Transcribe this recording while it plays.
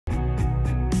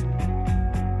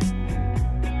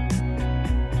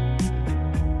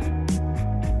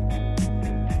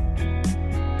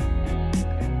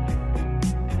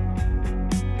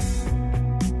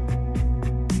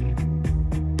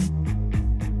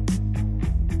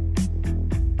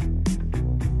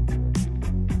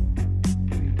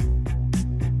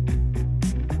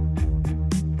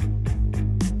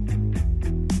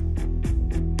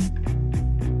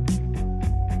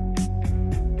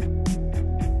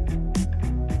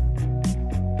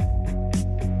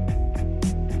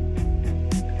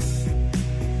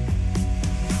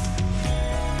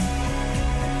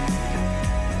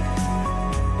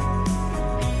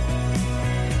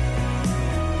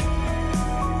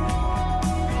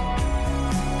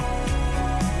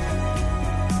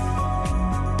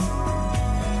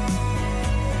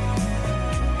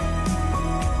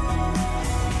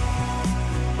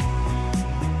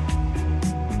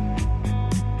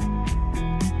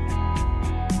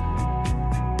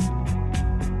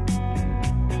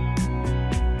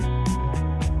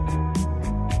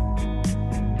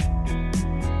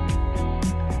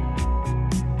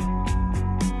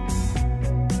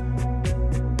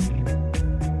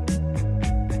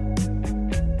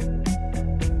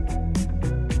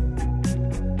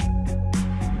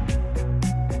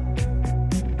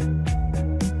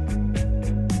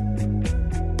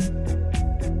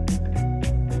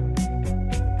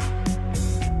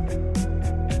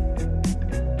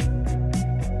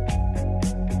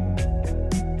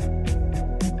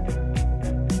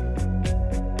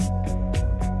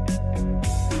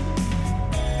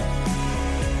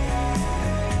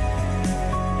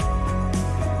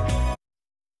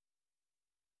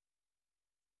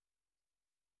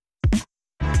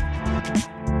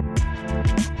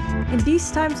In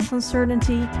these times of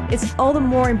uncertainty, it's all the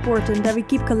more important that we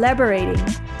keep collaborating,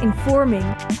 informing,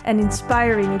 and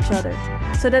inspiring each other,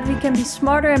 so that we can be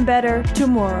smarter and better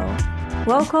tomorrow.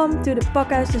 Welcome to the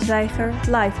Pakhuis de Zwijger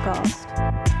livecast.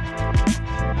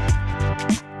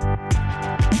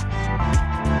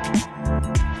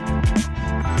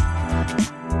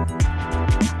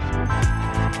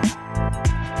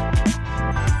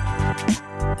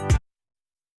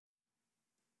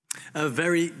 A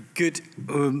very good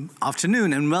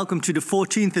afternoon and welcome to the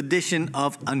 14th edition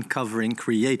of Uncovering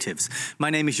Creatives.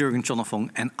 My name is Jörgen, Tjon, Fong,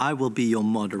 and I will be your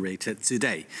moderator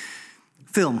today.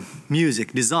 Film,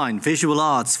 music, design, visual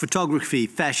arts, photography,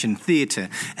 fashion, theatre.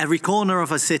 Every corner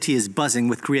of our city is buzzing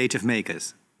with creative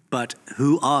makers. But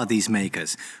who are these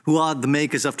makers? Who are the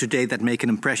makers of today that make an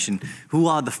impression? Who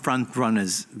are the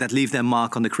frontrunners that leave their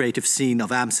mark on the creative scene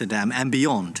of Amsterdam and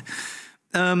beyond?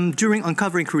 During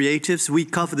Uncovering Creatives, we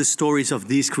cover the stories of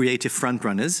these creative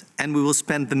frontrunners, and we will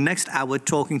spend the next hour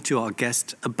talking to our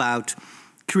guest about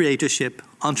creatorship,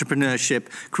 entrepreneurship,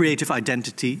 creative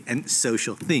identity, and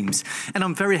social themes. And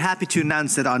I'm very happy to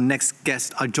announce that our next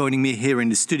guests are joining me here in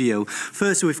the studio.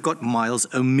 First, we've got Myles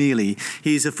O'Mealy.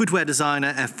 He's a footwear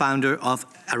designer and founder of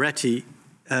Areti.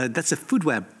 That's a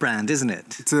footwear brand, isn't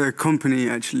it? It's a company,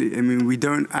 actually. I mean, we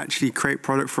don't actually create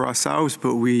product for ourselves,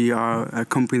 but we are a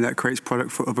company that creates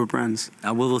product for other brands.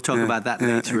 We'll talk about that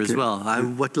later as well. I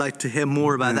would like to hear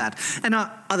more about that. And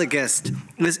our other guest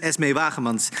is Esmay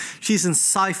Wagemans. She's a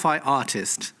sci-fi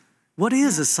artist. What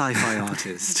is a sci-fi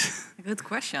artist? Good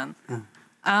question.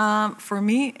 For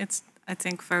me, it's, I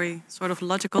think, very sort of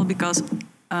logical because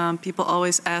people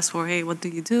always ask for, hey, what do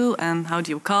you do and how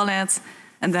do you call it?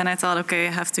 And then I thought, okay,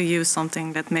 I have to use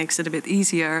something that makes it a bit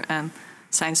easier. And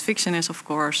science fiction is, of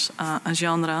course, a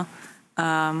genre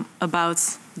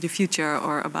about the future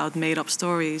or about made-up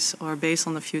stories or based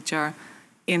on the future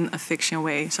in a fiction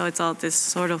way. So I thought it's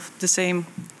sort of the same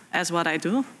as what I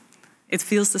do. It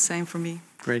feels the same for me.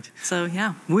 Great. So,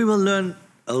 yeah. We will learn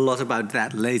a lot about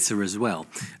that later as well.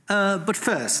 But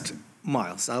first,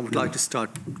 Myles, I would like to start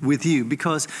with you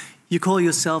because you call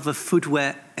yourself a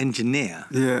footwear engineer.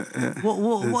 Yeah.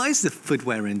 Why is the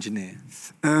footwear engineer?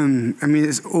 I mean,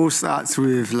 it all starts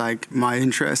with like my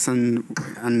interest and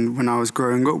when I was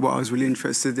growing up, what I was really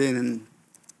interested in.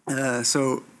 And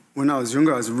so when I was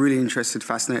younger, I was really interested,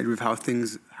 fascinated with how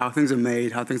things are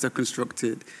made, how things are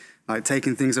constructed, like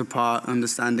taking things apart,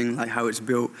 understanding like how it's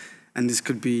built. And this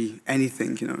could be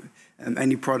anything, you know.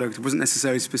 Any product. It wasn't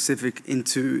necessarily specific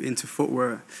into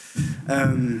footwear.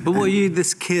 But were you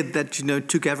this kid that, you know,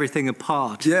 took everything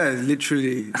apart? Yeah,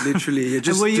 literally.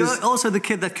 And were you also the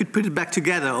kid that could put it back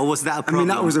together, or was that a problem?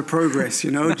 I mean, that was a progress, you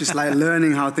know, just like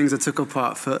learning how things are took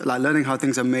apart, like learning how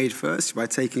things are made first by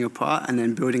taking apart and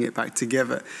then building it back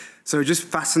together. So just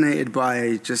fascinated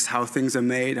by just how things are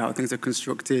made, how things are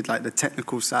constructed, like the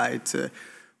technical side to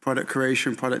product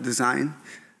creation, product design.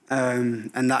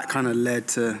 And that kind of led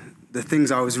to the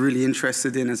things I was really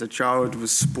interested in as a child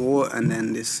was sport and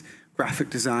then this graphic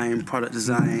design, product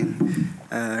design,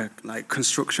 like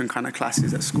construction kind of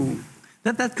classes at school.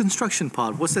 That construction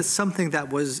part, was that something that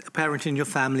was apparent in your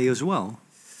family as well?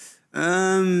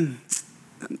 My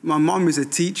mom is a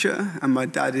teacher and my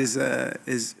dad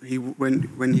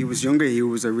when he was younger, he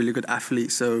was a really good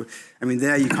athlete. So, I mean,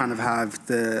 there you kind of have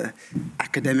the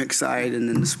academic side and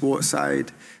then the sports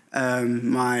side. On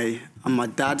my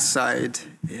dad's side,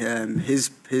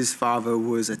 his father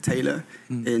was a tailor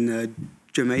in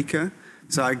Jamaica.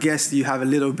 So I guess you have a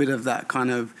little bit of that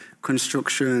kind of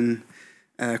construction,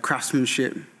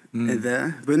 craftsmanship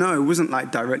there. But no, it wasn't like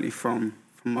directly from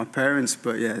my parents.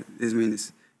 But yeah,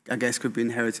 I guess could be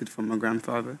inherited from my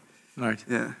grandfather. Right.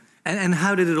 Yeah. And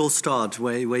how did it all start?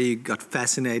 Where you got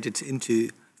fascinated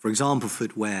into, for example,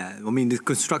 footwear? I mean, the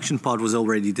construction part was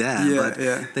already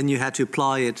there, then you had to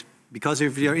apply it because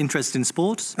of your interest in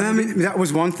sports? I mean, that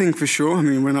was one thing for sure. I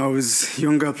mean, when I was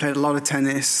younger, I played a lot of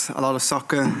tennis, a lot of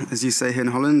soccer, as you say here in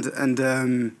Holland. And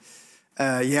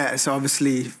so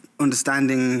obviously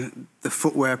understanding the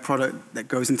footwear product that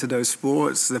goes into those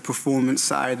sports, the performance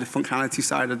side, the functionality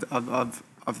side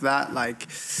of that, like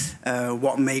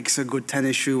what makes a good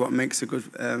tennis shoe, what makes a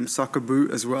good soccer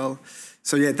boot as well.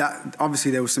 So yeah, that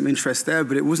obviously there was some interest there,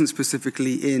 but it wasn't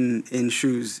specifically in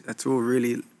shoes at all,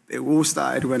 really. It all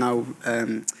started when I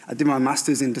did my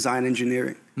master's in design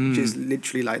engineering, which is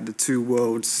literally like the two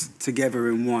worlds together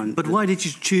in one. But why did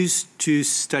you choose to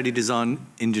study design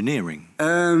engineering?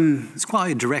 It's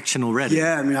quite a direction already.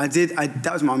 Yeah, I mean, that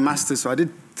was my master's, so I did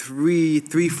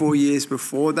 4 years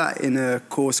before that in a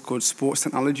course called sports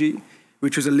technology,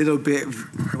 which was a little bit,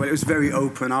 well, it was very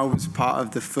open. I was part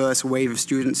of the first wave of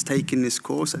students taking this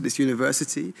course at this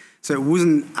university. So it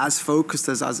wasn't as focused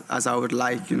as I would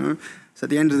like, you know. So at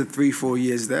the end of the 3-4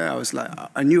 years there, I was like,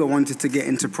 I knew I wanted to get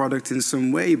into product in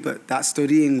some way, but that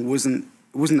studying wasn't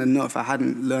enough. I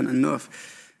hadn't learned enough.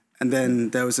 And then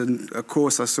there was a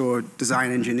course I saw,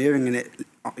 design engineering, and it,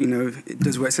 you know, it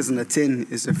does what it says on the tin,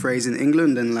 is a phrase in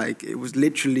England, and like it was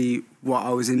literally what I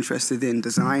was interested in,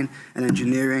 design and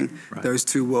engineering, those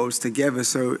two worlds together.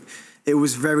 So it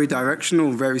was very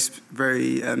directional, very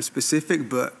specific,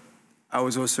 but I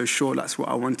was also sure that's what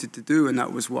I wanted to do, and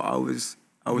that was what I was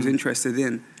interested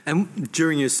in. And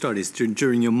during your studies,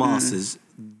 during your masters,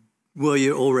 were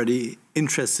you already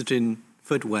interested in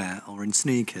footwear or in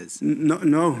sneakers?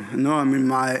 No. I mean,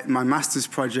 my master's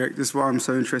project, this is why I'm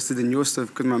so interested in your stuff,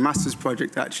 because my master's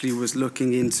project actually was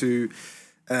looking into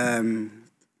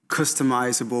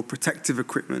customizable protective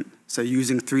equipment. So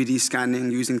using 3D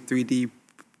scanning, using 3D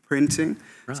printing.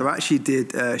 Right. So I actually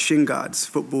did shin guards,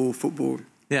 football.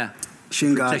 Yeah.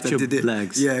 Shin guards. Protect your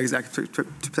legs. Yeah, exactly. To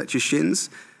protect your shins.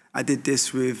 I did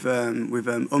this with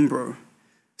Umbro.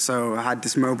 So I had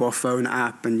this mobile phone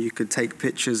app, and you could take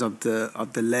pictures of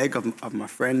the leg of my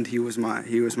friend. He was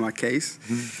my case,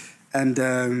 and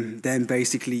then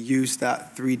basically used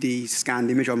that 3D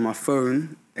scanned image on my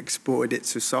phone, exported it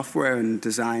to software, and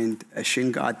designed a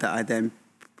shin guard that I then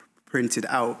printed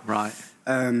out. Right.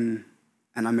 And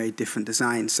I made different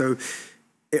designs. So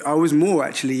I was more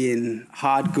actually in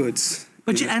hard goods.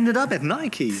 But you ended up at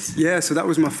Nike's. Yeah, so that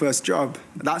was my first job.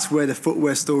 That's where the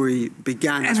footwear story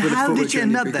began. And how did you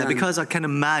end up there? Because I can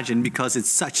imagine, because it's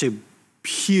such a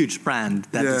huge brand,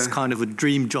 that it's kind of a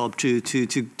dream job to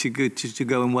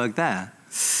go and work there.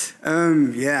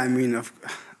 Yeah, I mean,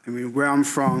 where I'm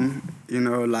from, you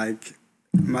know, like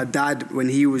my dad, when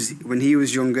he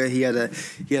was younger, he had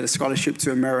a scholarship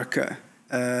to America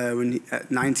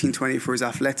at 19, 20 for his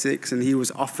athletics, and he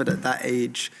was offered at that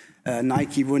age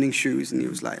Nike running shoes, and he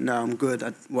was like, no, I'm good.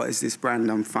 What is this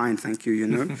brand? I'm fine, thank you, you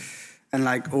know? And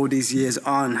like all these years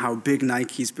on, how big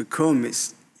Nike's become,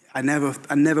 I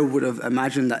never would have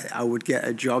imagined that I would get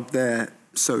a job there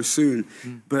so soon.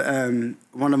 But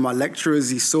one of my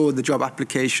lecturers, he saw the job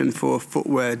application for a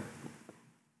footwear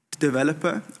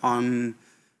developer online,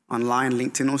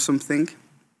 LinkedIn or something,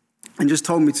 and just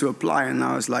told me to apply. And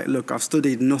I was like, look, I've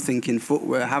studied nothing in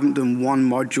footwear. I haven't done one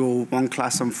module, one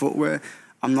class on footwear.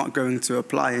 I'm not going to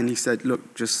apply. And he said,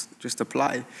 look, just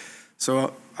apply.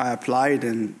 So I applied,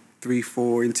 and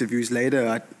 3-4 interviews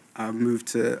later,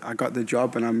 I got the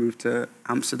job, and I moved to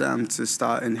Amsterdam to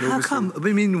start in Hilversum. How come?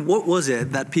 I mean, what was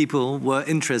it that people were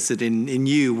interested in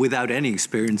you without any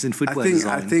experience in footwear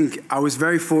design? I think I was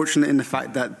very fortunate in the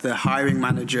fact that the hiring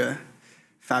manager,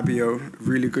 Fabio,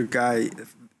 really good guy,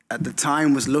 at the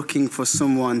time was looking for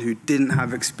someone who didn't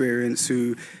have experience,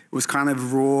 who was kind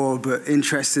of raw but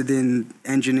interested in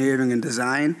engineering and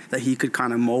design, that he could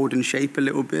kind of mold and shape a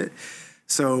little bit.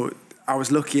 So I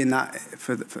was lucky in that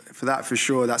for that for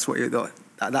sure. That's what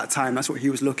at that time, that's what he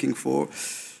was looking for.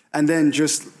 And then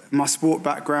just my sport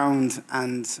background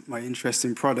and my interest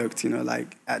in product, you know,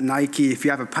 like at Nike, if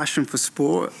you have a passion for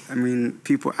sport, I mean,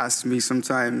 people ask me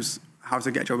sometimes how to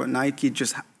get a job at Nike.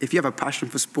 Just if you have a passion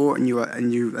for sport and you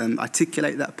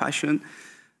articulate that passion,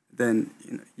 then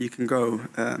you can go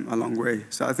a long way.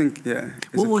 So I think, yeah.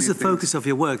 What was the focus of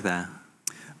your work there?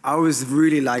 I was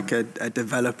really like a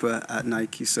developer at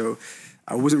Nike, so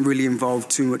I wasn't really involved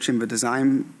too much in the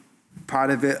design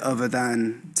part of it, other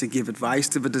than to give advice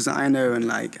to the designer and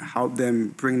like help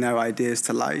them bring their ideas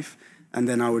to life. And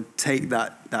then I would take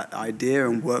that idea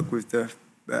and work with the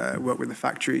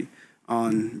factory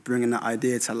on bringing that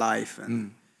idea to life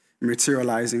and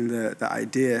materializing the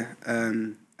idea.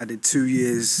 I did 2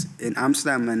 years in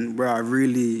Amsterdam, and where I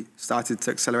really started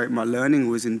to accelerate my learning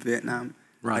was in Vietnam.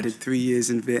 Right. I did 3 years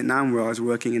in Vietnam, where I was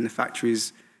working in the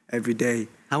factories every day.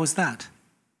 How was that?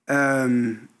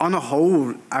 On a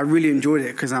whole, I really enjoyed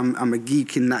it, because I'm a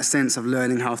geek in that sense of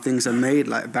learning how things are made,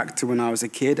 like back to when I was a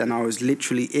kid, and I was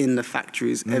literally in the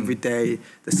factories every day,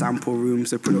 the sample rooms,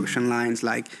 the production lines,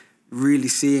 like really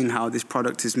seeing how this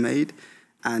product is made.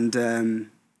 And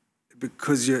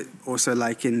because you're also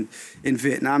like in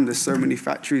Vietnam, there's so many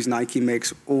factories. Nike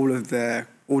makes all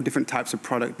different types of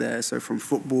product there. So from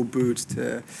football boots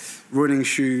to running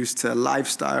shoes to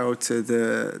lifestyle to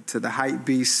the hype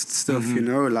beast stuff, you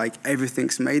know, like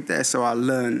everything's made there. So I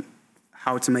learned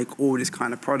how to make all this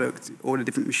kind of product, all the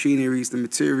different machineries, the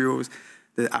materials,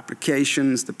 the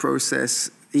applications, the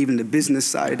process, even the business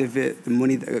side of it, the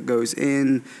money that goes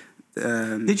in,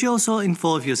 Did you also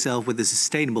involve yourself with the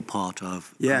sustainable part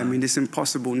of? Yeah, I mean, it's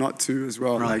impossible not to as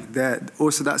well. Right. Like that.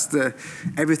 Also, that's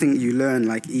everything you learn.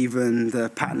 Like even the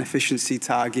pattern efficiency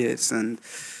targets and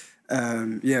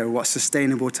what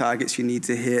sustainable targets you need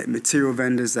to hit. Material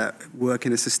vendors that work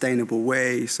in a sustainable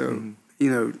way. So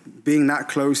being that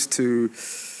close to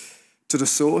the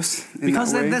source.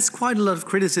 Because there's quite a lot of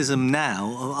criticism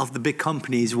now of the big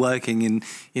companies working in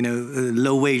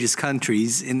low wages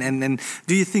countries, and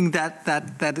do you think that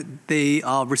they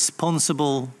are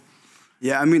responsible?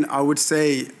 Yeah, I mean, I would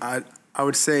say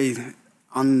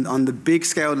on the big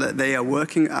scale that they are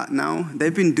working at now,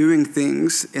 they've been doing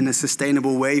things in a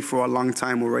sustainable way for a long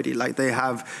time already. Like they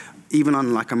have, even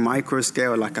on like a micro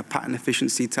scale, like a pattern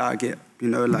efficiency target.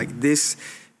 Like this.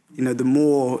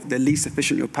 The least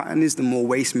efficient your pattern is, the more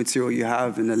waste material you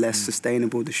have and the less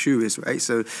sustainable the shoe is, right?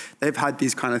 So they've had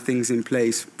these kind of things in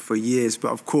place for years.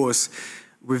 But of course,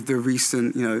 with the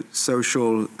recent,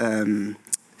 social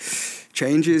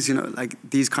changes, like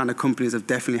these kind of companies have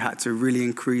definitely had to really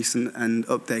increase and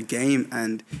up their game.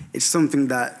 And it's something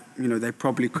that, they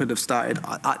probably could have started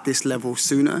at this level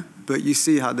sooner. But you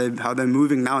see how they're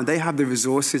moving now. And they have the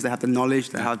resources, they have the knowledge,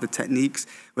 they have the techniques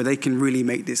where they can really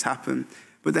make this happen.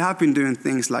 But they have been doing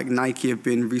things like Nike have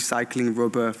been recycling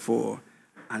rubber for,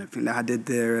 I don't think they did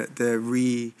the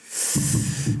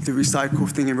recycle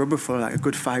thing in rubber for like a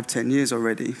good 5-10 years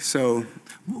already. So,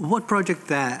 what project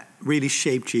that really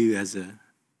shaped you as a?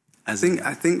 I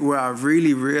think where I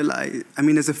really realized, I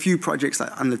mean, there's a few projects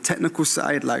like on the technical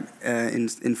side, like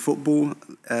in football,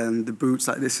 the boots.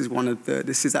 Like this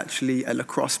is actually a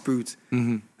lacrosse boot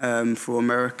for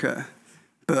America.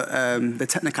 But the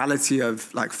technicality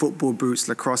of like football boots,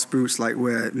 lacrosse boots, like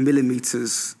where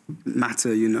millimeters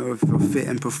matter, for fit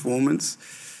and performance.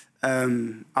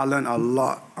 I learned a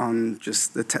lot on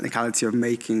just the technicality of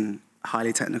making a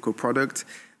highly technical product.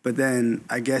 But then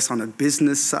I guess on a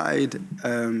business side,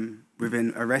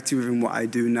 within Areti, within what I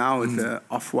do now with the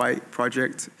Off-White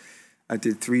project, I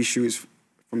did 3 shoes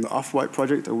from the Off-White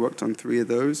project. I worked on 3 of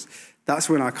those. That's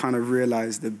when I kind of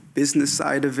realized the business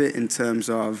side of it in terms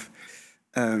of,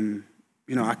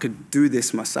 I could do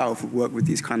this myself, work with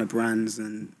these kind of brands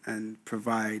and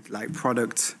provide like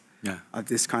product of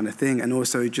this kind of thing. And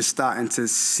also just starting to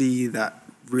see that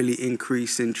really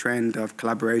increasing trend of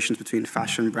collaborations between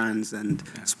fashion brands and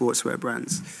sportswear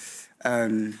brands.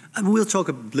 And we'll talk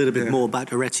a little bit more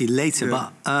about Areti later,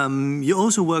 but you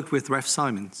also worked with Raf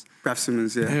Simons. Raf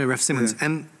Simons, Raf Simons.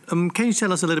 Yeah. And can you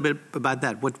tell us a little bit about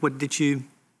that? What did you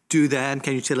do there? And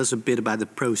can you tell us a bit about the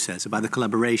process, about the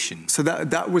collaboration? So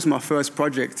that was my first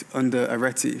project under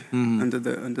Areti, under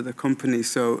the company.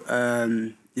 So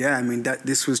I mean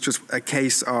this was just a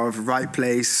case of right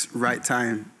place, right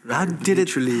time. Right? How did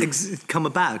it come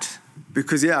about?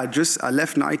 Because I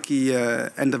left Nike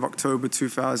end of October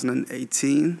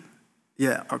 2018.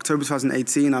 Yeah, October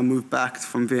 2018. I moved back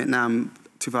from Vietnam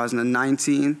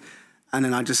 2019, and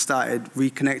then I just started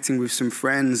reconnecting with some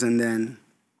friends, and then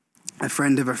a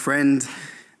friend of a friend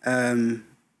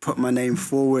put my name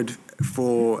forward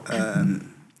for,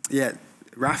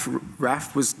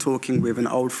 Raf was talking with an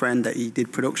old friend that he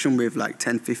did production with like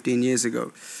 10, 15 years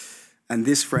ago. And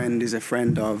this friend is a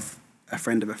friend of a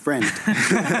friend of a friend.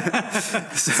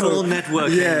 So, full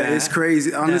networking. Yeah, it's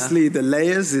crazy. Honestly, the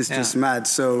layers is just mad.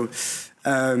 So,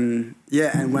 and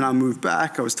when I moved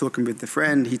back, I was talking with the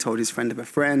friend. He told his friend of a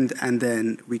friend. And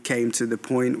then we came to the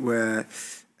point where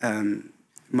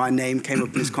my name came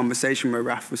up in this conversation where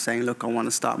Raf was saying, look, I want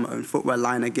to start my own footwear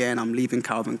line again. I'm leaving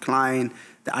Calvin Klein.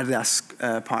 The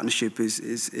Adidas partnership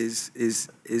is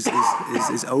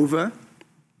over.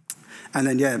 And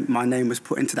then, my name was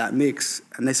put into that mix.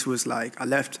 And this was like, I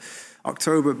left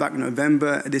October, back in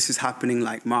November. This is happening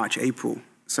like March, April.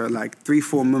 So like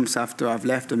 3-4 months after I've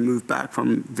left and moved back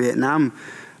from Vietnam,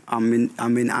 I'm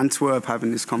in Antwerp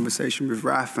having this conversation with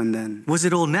Raf, and then... Was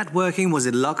it all networking? Was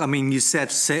it luck? I mean, you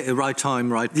said right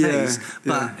time, right place.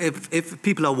 But if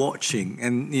people are watching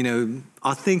and,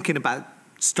 are thinking about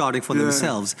starting for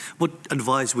themselves, what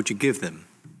advice would you give them?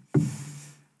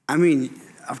 I mean,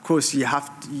 of course, you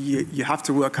have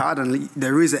to work hard, and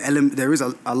there is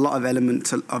a lot of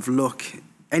element of luck.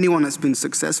 Anyone that's been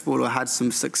successful or had some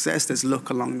success, there's luck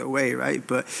along the way, right?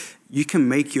 But you can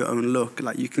make your own luck.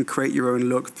 Like you can create your own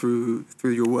luck through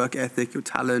your work ethic, your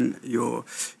talent, your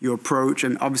approach,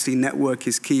 and obviously network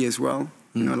is key as well.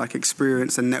 Like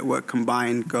experience and network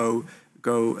combined go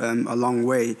a long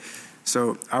way.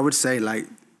 So I would say like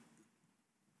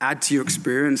add to your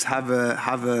experience.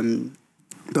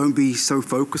 Don't be so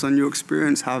focused on your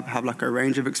experience. Have like a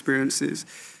range of experiences.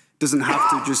 doesn't have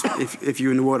to just, if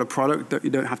you're in the world of product, you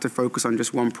don't have to focus on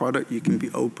just one product. You can be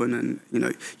open, and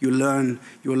you'll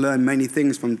learn many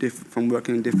things from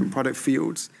working in different product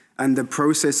fields. And the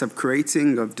process of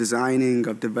creating, of designing,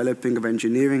 of developing, of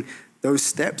engineering, those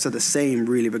steps are the same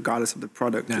really regardless of the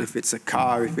product. Yeah. If it's a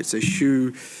car, if it's a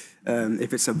shoe,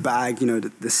 if it's a bag,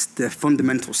 the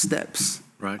fundamental steps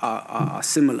are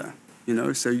similar.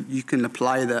 So you can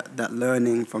apply that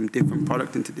learning from different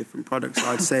product into different products. So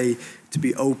I'd say to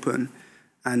be open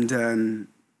and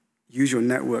use your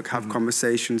network, have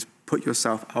conversations, put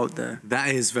yourself out there. That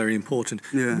is very important.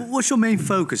 Yeah. What's your main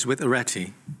focus with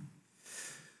Areti?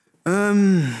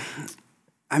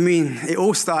 I mean, it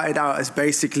all started out as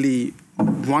basically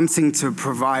wanting to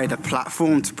provide a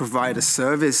platform, to provide a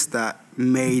service that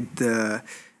made the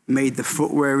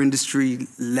footwear industry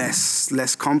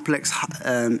less complex,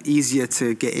 easier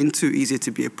to get into, easier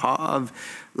to be a part of.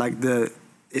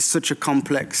 It's such a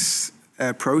complex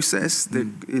process.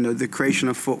 The creation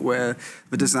of footwear,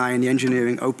 the design, the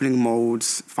engineering, opening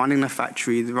molds, finding a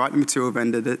factory, the right material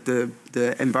vendor,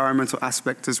 the environmental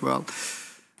aspect as well.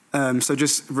 So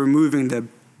just removing the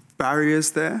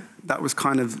barriers there. That's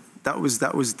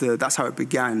how it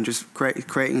began. Just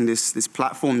creating this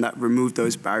platform that removed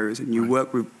those barriers. And you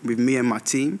work with me and my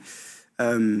team.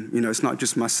 It's not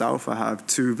just myself. I have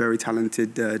two very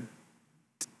talented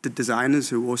designers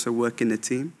who also work in the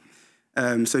team.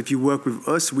 So if you work with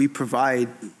us, we provide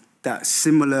that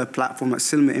similar platform, that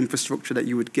similar infrastructure that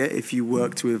you would get if you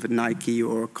worked with a Nike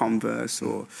or a Converse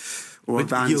or a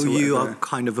Vans. You are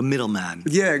kind of a middleman.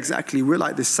 Yeah, exactly. We're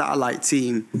like this satellite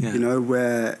team,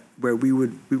 where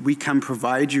we can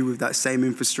provide you with that same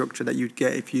infrastructure that you'd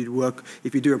get if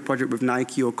you do a project with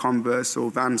Nike or Converse or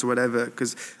Vans or whatever.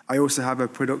 Because I also have a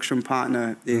production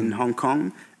partner in Hong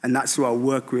Kong, and that's who I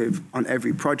work with on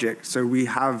every project. So we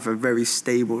have a very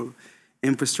stable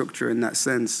infrastructure in that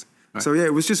sense. Right. So yeah,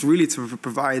 it was just really to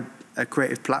provide a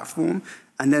creative platform.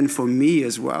 And then for me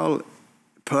as well,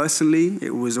 personally,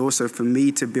 it was also for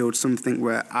me to build something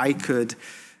where I could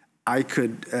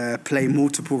play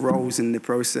multiple roles in the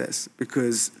process.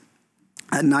 Because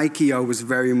at Nike, I was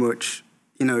very much,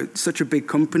 such a big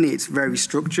company, it's very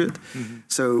structured. Mm-hmm.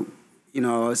 So, I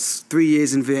was 3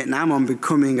 years in Vietnam, I'm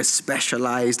becoming a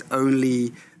specialized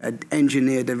only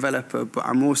engineer developer, but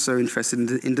I'm also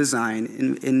interested in design,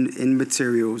 in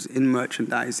materials, in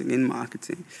merchandising, in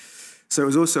marketing. So it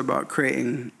was also about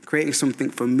creating something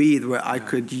for me where I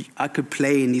could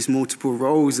play in these multiple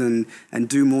roles and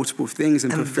do multiple things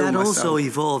and fulfill myself. And that also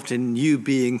evolved in you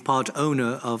being part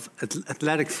owner of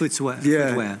athletic footwear.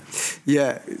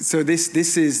 Yeah. So this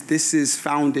is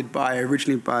founded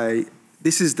originally by.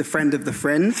 This is the friend of the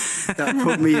friend that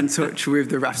put me in touch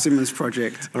with the Raf Simons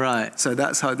project. Right. So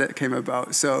that's how that came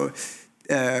about. So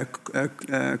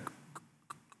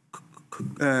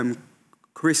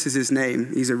Chris is his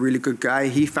name. He's a really good guy.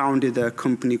 He founded a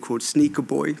company called Sneaker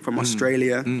Boy from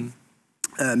Australia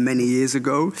many years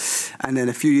ago. And then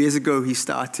a few years ago, he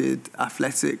started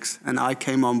athletics. And I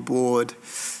came on board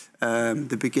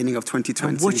the beginning of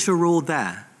 2020. And what's your role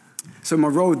there? So my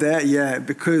role there,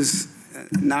 because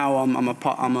now I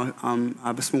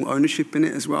have a small ownership in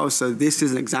it as well. So this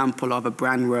is an example of a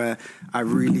brand where I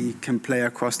really can play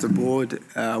across the board,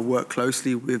 work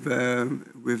closely with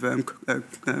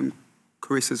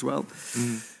Chris as well.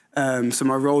 So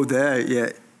my role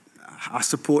there, I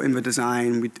support in the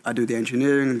design. I do the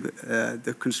engineering,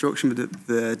 the construction,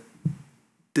 the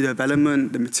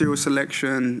development, the material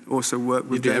selection. Also work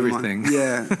with them. Everything.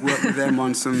 Work with them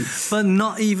on some. But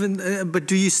not even. But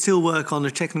do you still work on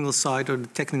the technical side or the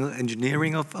technical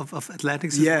engineering of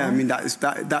athletics? Yeah, I mean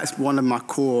that's one of my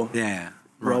core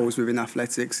roles within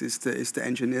athletics is to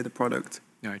engineer the product.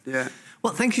 Right. Yeah.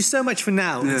 Well, thank you so much for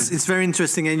now. Yeah. It's very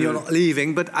interesting, and you're not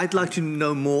leaving. But I'd like to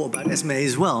know more about Esmay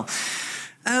as well.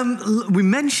 We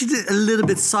mentioned it a little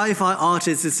bit, sci-fi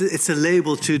artist. It's a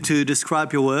label to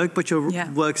describe your work, but your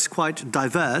work is quite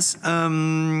diverse.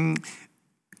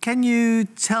 Can you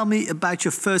tell me about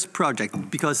your first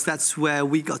project? Because that's where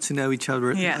we got to know each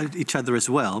other as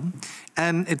well.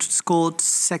 And it's called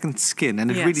Second Skin,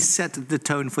 and it really set the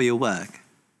tone for your work.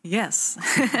 Yes,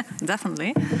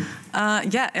 definitely.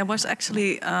 It was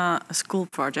actually a school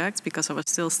project because I was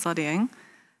still studying.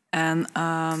 And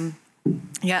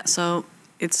so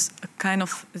it's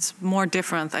it's more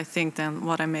different, I think, than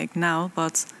what I make now.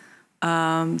 But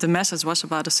the message was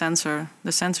about the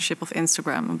censorship of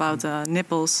Instagram, about the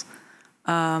nipples.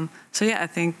 I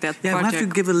think that project. We have to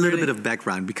give a little bit of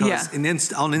background because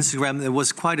on Instagram there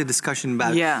was quite a discussion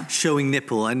about showing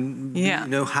nipple and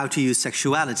how to use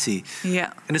sexuality.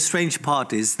 Yeah. And the strange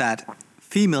part is that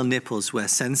female nipples were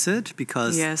censored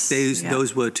because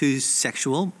those were too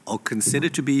sexual or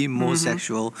considered to be more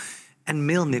sexual. And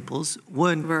male nipples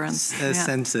weren't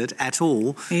censored at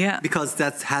all because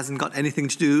that hasn't got anything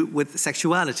to do with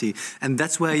sexuality. And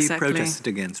that's where you protested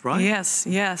against, right? Yes,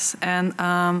 yes. And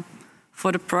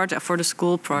for the project, for the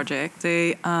school project,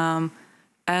 they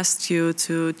asked you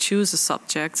to choose a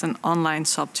subject, an online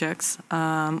subject,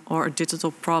 or a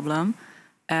digital problem.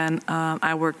 And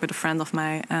I worked with a friend of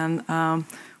mine, and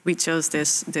we chose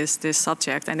this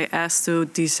subject. And they asked to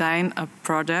design a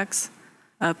products,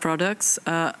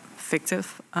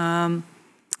 fictive,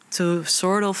 to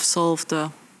sort of solve the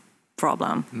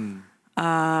problem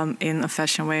in a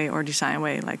fashion way or design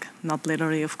way, like not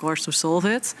literally, of course, to solve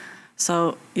it.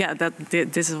 So yeah,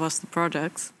 this was the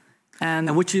product.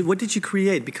 And what did you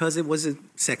create? Because it was a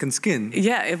second skin.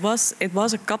 Yeah, it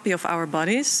was a copy of our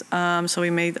bodies. So we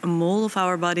made a mold of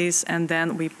our bodies, and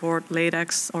then we poured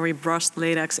latex, or we brushed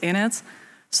latex in it.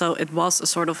 So it was a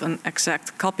sort of an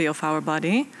exact copy of our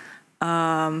body.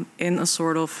 In a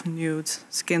sort of nude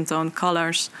skin tone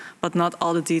colors, but not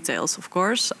all the details, of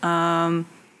course. And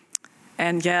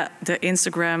yeah, the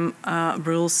Instagram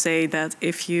rules say that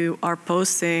if you are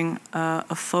posting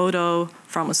a photo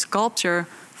from a sculpture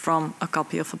from a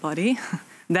copy of a body,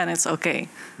 then it's okay.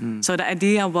 So the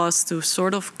idea was to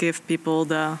sort of give people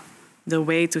the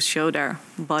way to show their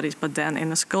bodies, but then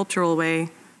in a sculptural way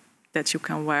that you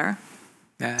can wear.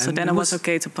 Yeah, so then it was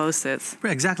okay to post it.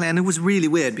 Exactly, and it was really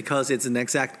weird because it's an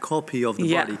exact copy of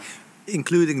the body,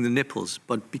 including the nipples,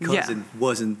 but because it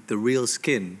wasn't the real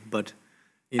skin, but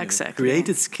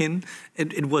created skin,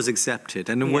 it was accepted.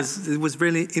 And it was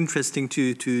really interesting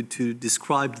to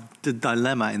describe the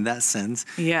dilemma in that sense,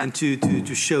 and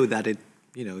to show that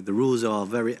the rules are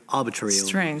very arbitrary.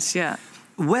 Strange, yeah.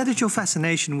 Where did your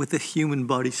fascination with the human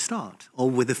body start? Or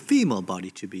with the female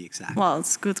body, to be exact? Well,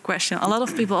 it's a good question. A lot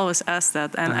of people always ask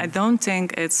that. And I don't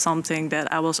think it's something that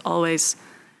I was always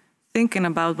thinking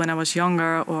about when I was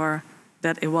younger, or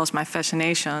that it was my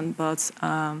fascination. But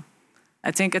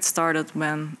I think it started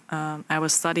when I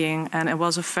was studying. And it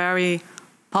was a very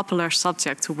popular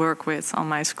subject to work with on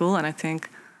my school. And I think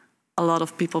a lot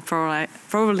of people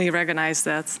probably recognize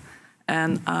that.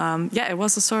 And it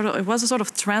was a sort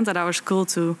of trend at our school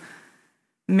to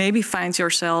maybe find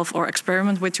yourself or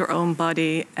experiment with your own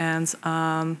body. And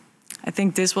I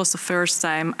think this was the first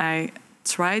time I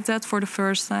tried that for the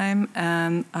first time.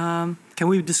 And can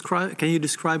you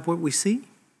describe what we see?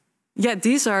 Yeah,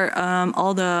 these are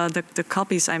all the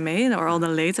copies I made, or all the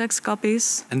latex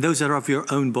copies. And those are of your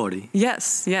own body?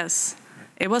 Yes, yes.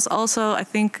 It was also, I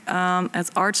think, at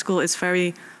art school, it's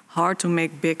very hard to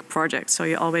make big projects. So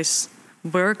you always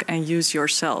work and use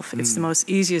yourself. It's the most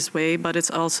easiest way, but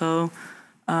it's also,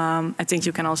 I think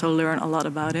you can also learn a lot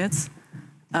about it.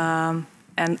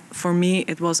 And for me,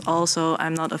 it was also,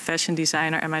 I'm not a fashion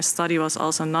designer, and my study was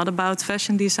also not about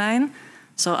fashion design.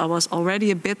 So I was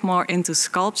already a bit more into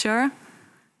sculpture,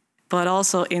 but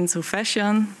also into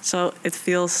fashion. So it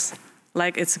feels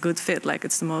like it's a good fit, like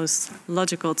it's the most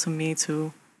logical to me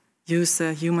to use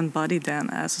the human body then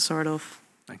as a sort of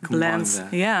blend.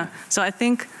 Yeah. So I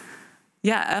think,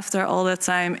 after all that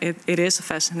time, it is a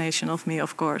fascination of me,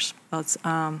 of course. But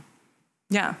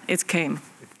it came.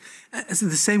 So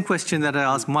the same question that I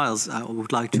asked Myles, I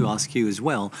would like to ask you as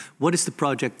well. What is the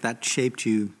project that shaped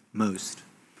you most?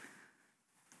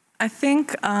 I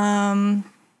think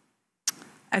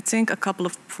a couple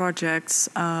of projects.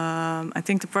 I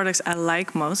think the projects I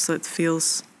like most, so it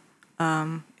feels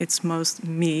it's most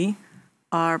me,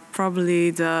 are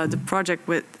probably the project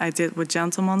I did with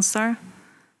Gentle Monster,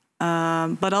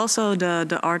 but also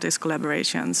the artist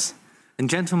collaborations. And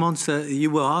Gentle Monster,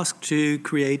 you were asked to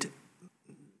create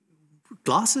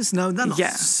glasses? No, not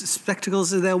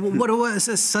spectacles. What are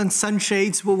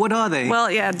sunshades? What are they?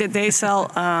 Well, yeah, they sell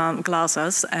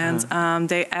glasses, and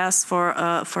they asked for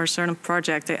a certain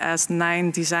project. They asked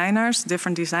 9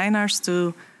 different designers,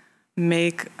 to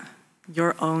make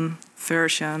your own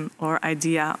version or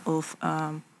idea of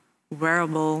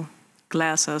wearable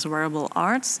glasses, wearable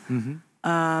arts,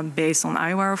 based on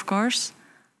eyewear, of course.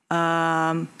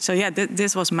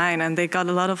 This was mine, and they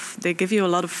give you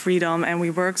a lot of freedom, and we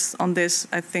worked on this,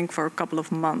 I think, for a couple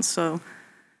of months. So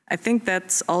I think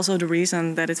that's also the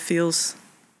reason that it feels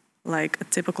like a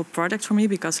typical project for me,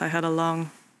 because I had a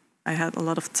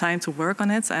lot of time to work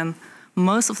on it. And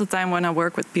most of the time when I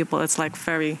work with people, it's like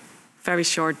very, very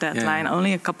short deadline,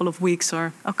 only a couple of weeks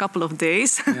or a couple of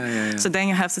days. So then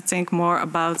you have to think more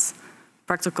about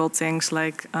practical things,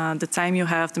 like the time you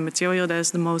have, the material that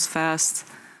is the most fast,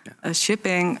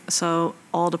 shipping. So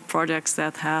all the projects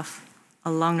that have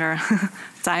a longer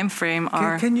time frame.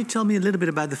 Can you tell me a little bit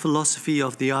about the philosophy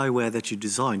of the eyewear that you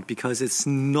designed? Because it's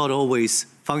not always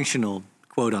functional,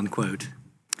 quote unquote.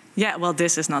 Yeah, well,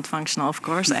 this is not functional, of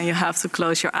course, and you have to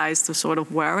close your eyes to sort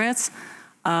of wear it.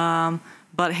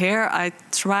 But here I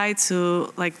try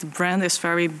to, like, the brand is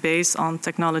very based on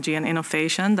technology and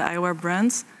innovation, the eyewear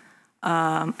brand,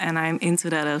 and I'm into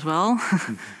that as well.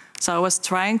 So I was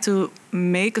trying to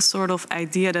make a sort of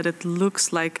idea that it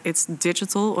looks like it's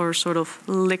digital or sort of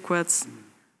liquid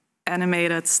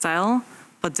animated style,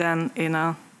 but then in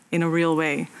a real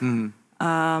way.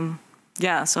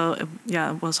 Yeah, so it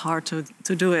was hard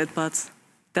to do it, but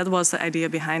that was the idea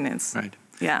behind it. Right.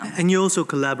 Yeah. And you also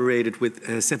collaborated with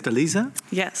Lisa?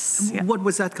 Yes. Yeah. What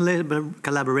was that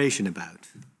collaboration about?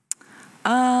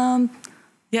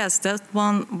 Yes, that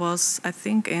one was, I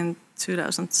think, in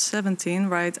 2017,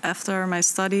 right after my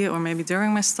study or maybe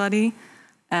during my study.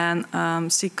 And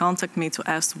she contacted me to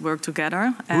ask to work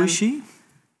together. Who is she?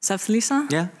 Lisa?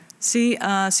 Yeah.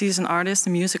 She's an artist,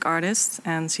 a music artist,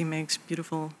 and she makes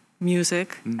beautiful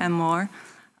music and more.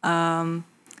 And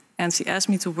she asked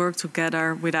me to work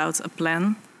together without a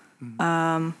plan.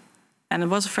 And it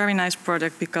was a very nice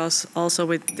project because also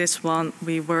with this one,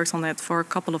 we worked on it for a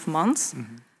couple of months.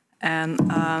 And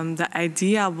the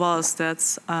idea was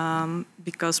that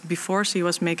because before she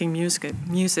was making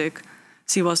music,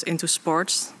 she was into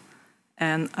sports.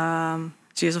 And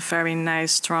she has a very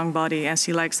nice, strong body, and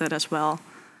she likes that as well.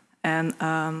 And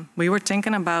we were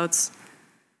thinking about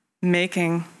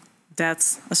making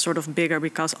that a sort of bigger,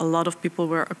 because a lot of people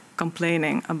were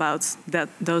complaining about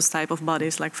those type of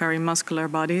bodies, like very muscular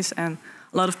bodies. And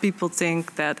a lot of people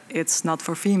think that it's not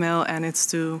for female and it's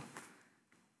too,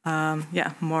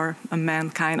 more a man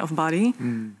kind of body.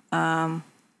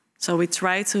 So we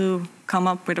try to come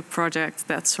up with a project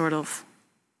that sort of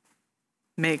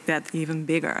make that even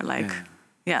bigger, like,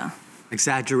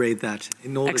 exaggerate that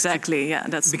in order exactly, yeah,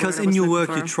 that's because in your work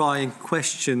you try and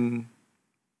question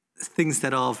things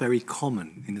that are very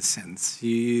common in a sense.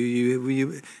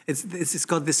 It's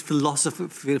got this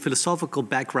philosophical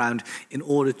background in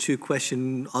order to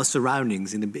question our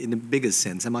surroundings in a bigger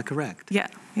sense. Am I correct? Yeah,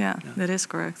 that is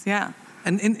correct. Yeah.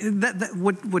 And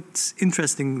what's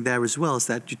interesting there as well is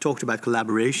that you talked about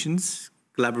collaborations.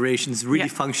 Collaborations really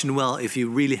function well if you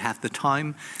really have the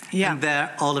time. Yeah. And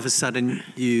there, all of a sudden,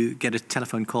 you get a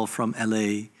telephone call from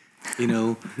LA, you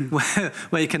know,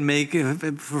 where you can make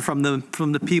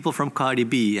from the people from Cardi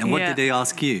B. And what did they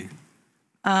ask you?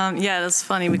 That's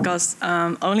funny because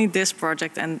only this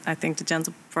project and I think the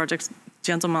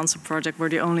Gentleman's project were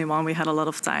the only one we had a lot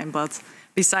of time. But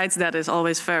besides that, it's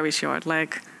always very short,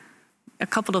 like a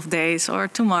couple of days or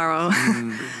tomorrow.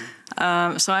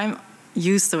 So I'm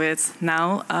used to it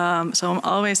now. So I'm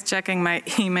always checking my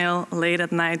email late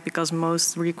at night because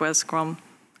most requests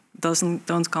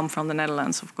don't come from the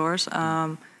Netherlands, of course.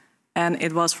 And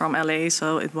it was from LA,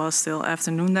 so it was still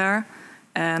afternoon there.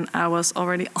 And I was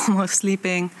already almost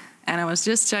sleeping. And I was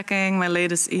just checking my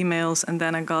latest emails. And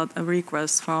then I got a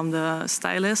request from the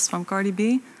stylist from Cardi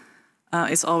B.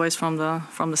 It's always from the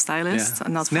stylist,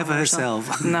 not from never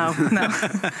herself. No,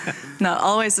 no,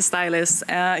 always the stylist.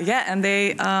 And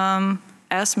they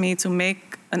asked me to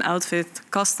make an outfit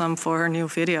custom for her new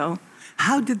video.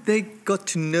 How did they got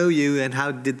to know you, and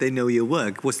how did they know your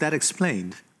work? Was that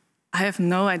explained? I have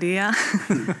no idea.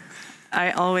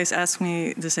 I always ask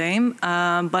me the same,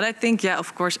 but I think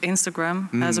of course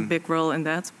Instagram has a big role in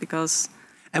that because.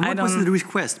 And what was the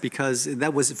request? Because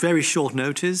that was very short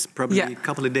notice, probably a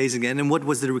couple of days again. And what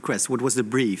was the request? What was the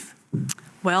brief?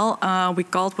 Well, we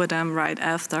called with them right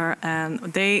after, and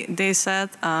they said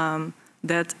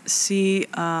that she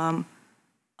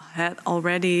had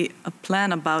already a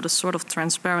plan about a sort of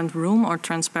transparent room or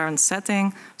transparent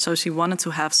setting. So she wanted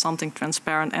to have something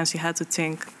transparent, and she had to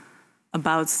think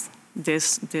about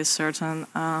this certain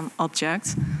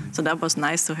object. So that was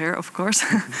nice to hear, of course.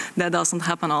 That doesn't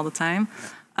happen all the time.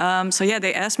 So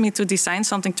they asked me to design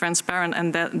something transparent,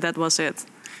 and that was it.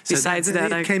 So besides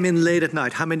that, it came in late at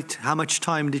night. How much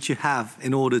time did you have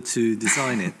in order to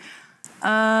design it?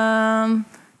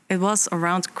 It was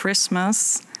around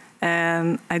Christmas,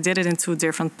 and I did it in 2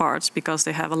 different parts because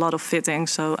they have a lot of fitting.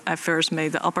 So I first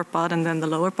made the upper part and then the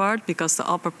lower part because the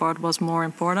upper part was more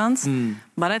important.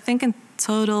 But I think in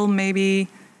total maybe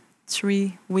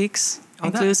 3 weeks.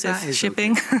 Inclusive that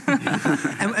shipping.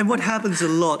 Okay. and what happens a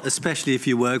lot, especially if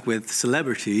you work with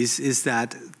celebrities, is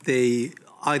that they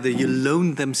either you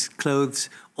loan them clothes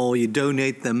or you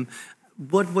donate them.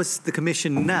 What was the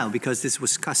commission now? Because this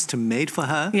was custom made for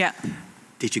her. Yeah.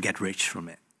 Did you get rich from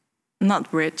it? not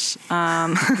rich,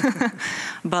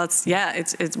 but yeah,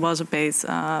 it was a paid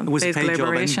it was a paid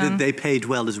job, and they paid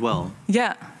well as well.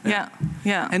 Yeah.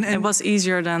 And it was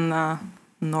easier than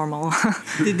normal.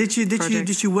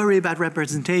 Did you worry about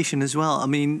representation as well? I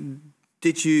mean,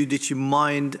 did you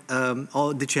mind,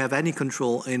 or did you have any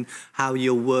control in how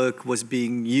your work was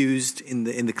being used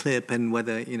in the clip, and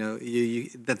whether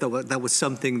that was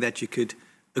something that you could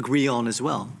agree on as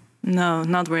well? No,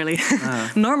 not really.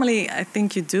 Normally, I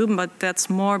think you do, but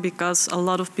that's more because a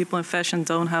lot of people in fashion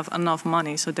don't have enough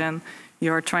money. So then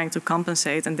you're trying to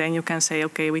compensate, and then you can say,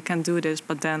 okay, we can do this,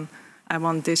 but then I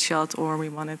want this shot, or we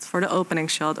want it for the opening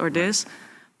shot, or this.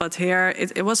 But here,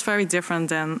 it was very different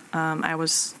than I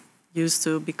was used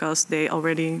to, because they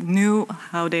already knew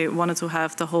how they wanted to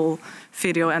have the whole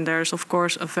video, and there's, of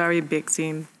course, a very big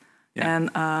team. Yeah.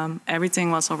 And everything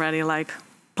was already like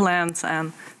planned,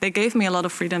 and they gave me a lot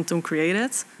of freedom to create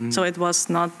it. So it was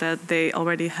not that they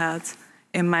already had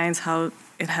in mind how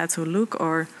it had to look,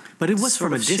 or but it was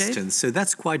from a shape. distance, so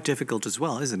that's quite difficult as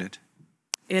well, isn't it?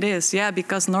 It is, yeah,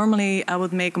 because normally I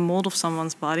would make a mold of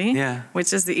someone's body,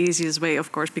 which is the easiest way,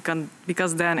 of course,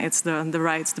 because then it's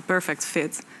the perfect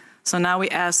fit. So now we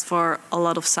asked for a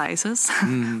lot of sizes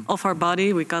of our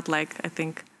body. We got like, I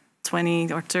think,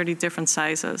 20 or 30 different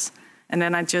sizes. And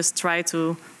then I just tried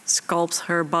to sculpt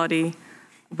her body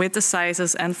with the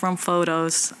sizes and from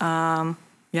photos, on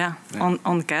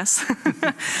guess.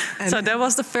 So that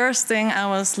was the first thing I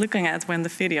was looking at when the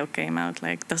video came out,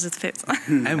 like, does it fit?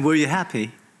 And were you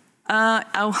happy?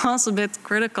 I was a bit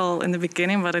critical in the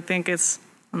beginning, but I think it's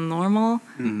normal.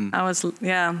 I was,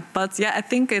 but yeah, I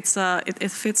think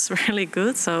it fits really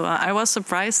good. So I was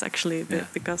surprised actually a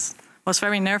bit, because I was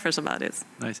very nervous about it.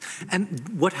 Nice. And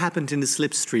what happened in the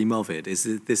slipstream of it? Is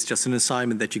this just an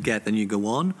assignment that you get and you go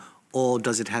on, or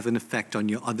does it have an effect on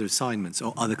your other assignments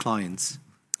or other clients?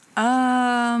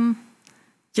 Yeah,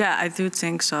 I do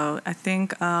think so. I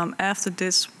think after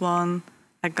this one,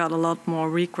 I got a lot more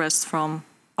requests from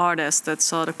artists that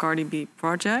saw the Cardi B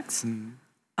project.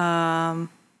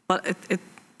 But it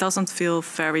doesn't feel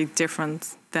very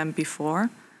different than before.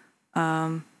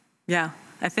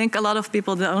 I think a lot of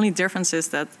people, the only difference is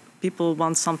that people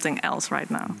want something else right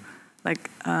now. Like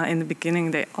in the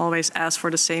beginning, they always ask for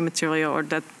the same material, or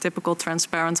that typical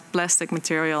transparent plastic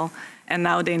material. And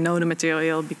now they know the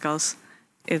material because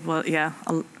it was, a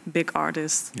big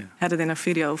artist had it in a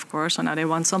video, of course. So now they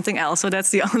want something else. So that's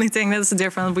the only thing that's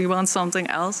different. We want something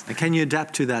else. And can you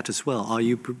adapt to that as well? Are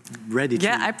you ready to?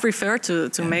 Yeah, I prefer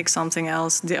to make something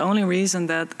else. The only reason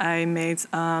that I made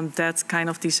that kind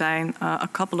of design a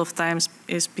couple of times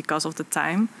is because of the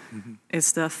time.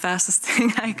 It's the fastest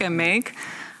thing I can make.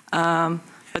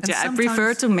 But I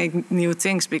prefer to make new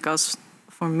things, because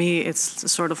for me, it's a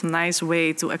sort of nice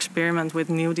way to experiment with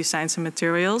new designs and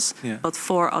materials, but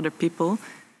for other people,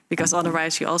 because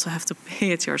otherwise you also have to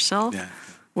pay it yourself,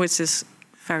 which is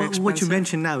very expensive. What you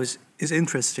mentioned now is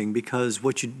interesting, because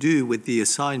what you do with the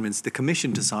assignments, the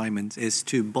commissioned assignments, is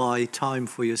to buy time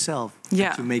for yourself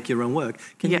to make your own work.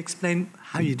 Can you explain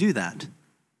how you do that?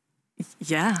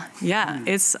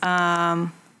 It's...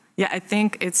 I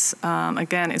think it's,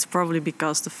 again, it's probably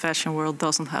because the fashion world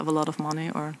doesn't have a lot of money,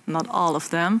 or not all of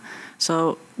them.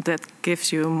 So that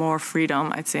gives you more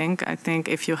freedom, I think. I think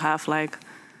if you have like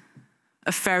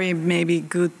a very maybe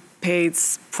good paid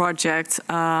project,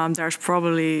 there's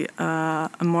probably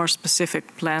a more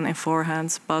specific plan in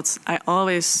forehand. But I'm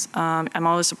always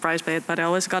surprised by it, but I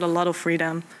always got a lot of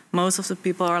freedom. Most of the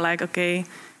people are like, okay,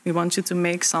 we want you to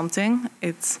make something.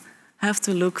 It's have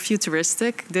to look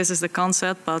futuristic. This is the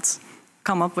concept, but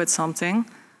come up with something.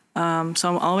 So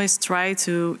I always try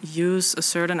to use a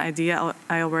certain idea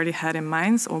I already had in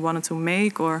mind or wanted to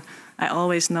make, or I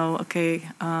always know, okay,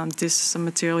 this is a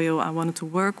material I wanted to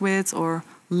work with or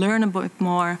learn a bit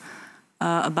more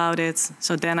about it.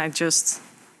 So then I just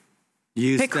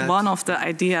pick one of the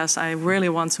ideas I really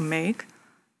want to make.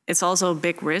 It's also a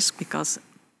big risk, because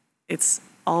it's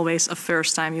always a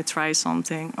first time you try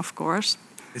something, of course.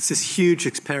 It's this huge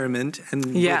experiment, and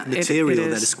with material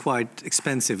that is quite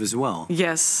expensive as well.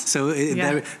 Yes. So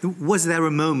was there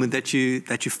a moment that you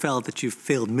felt that you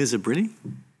failed miserably?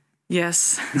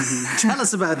 Yes. Tell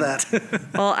us about that.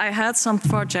 Well, I had some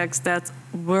projects that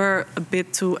were a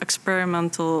bit too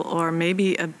experimental, or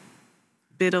maybe a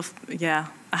bit of a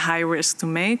high risk to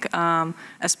make,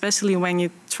 especially when you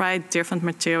try different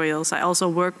materials. I also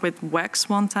worked with wax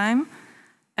one time,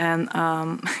 and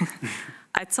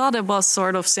I thought it was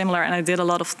sort of similar, and I did a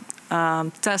lot of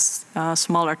tests,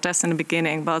 smaller tests in the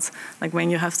beginning. But like when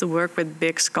you have to work with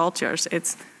big sculptures,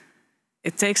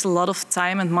 it takes a lot of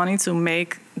time and money to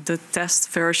make the test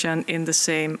version in the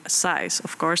same size,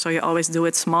 of course. So you always do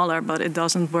it smaller, but it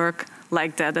doesn't work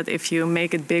like that, that if you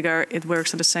make it bigger, it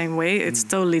works the same way. It's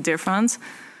totally different.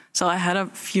 So I had a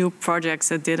few projects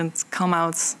that didn't come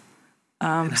out so well.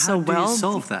 How do you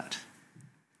solve that?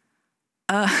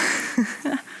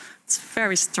 It's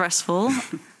very stressful.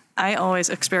 I always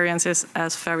experience it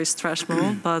as very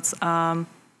stressful, but I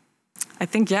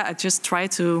think, yeah, I just try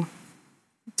to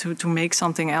make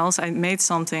something else. I made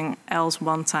something else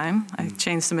one time. I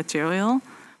changed the material.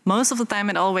 Most of the time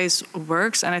it always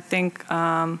works, and I think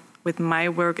with my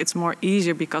work it's more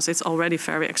easier because it's already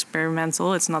very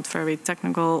experimental. It's not very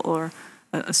technical or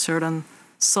a certain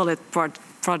solid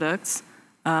product.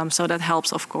 So that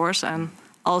helps, of course, and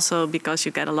also because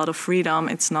you get a lot of freedom.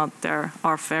 It's not, there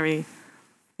are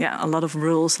a lot of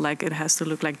rules, like it has to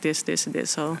look like this, this, and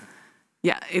this. So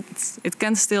yeah, it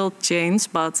can still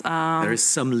change, but there is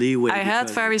some leeway. I had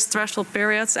very stressful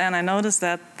periods, and I noticed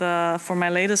that for my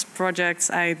latest projects,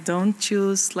 I don't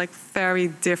choose like very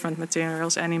different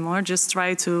materials anymore. Just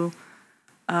try to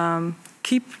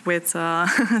keep with,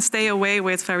 stay away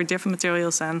with very different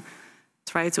materials and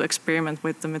try to experiment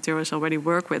with the materials I already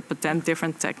work with, but then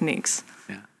different techniques.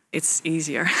 Yeah. It's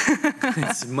easier.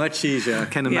 It's much easier, I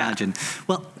can imagine.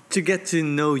 Well, to get to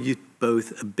know you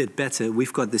both a bit better,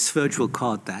 we've got this virtual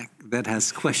card deck that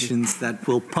has questions that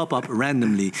will pop up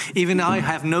randomly. Even I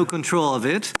have no control of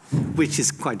it, which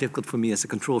is quite difficult for me as a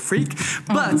control freak.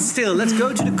 But still, let's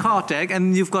go to the card deck,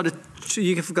 and you've got a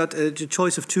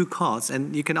choice of 2 cards,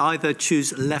 and you can either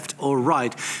choose left or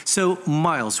right. So,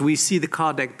 Myles, we see the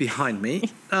card deck behind me.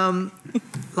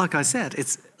 Like I said,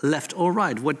 it's left or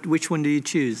right. Which one do you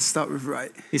choose? Start with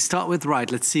right. You start with right.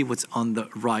 Let's see what's on the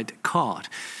right card.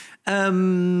 Yeah,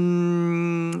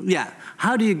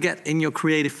 how do you get in your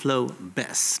creative flow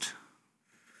best?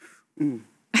 Let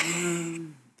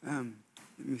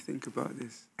me think about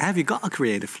this. Have you got a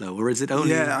creative flow, or is it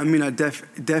only... Yeah, I mean, I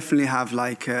definitely have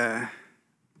like I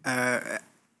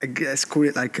guess call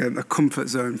it like a comfort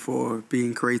zone for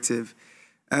being creative.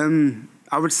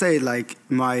 I would say like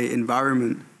my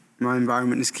environment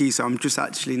is key. So I'm just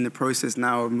actually in the process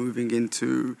now of moving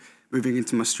into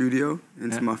my studio,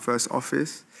 into my first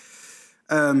office.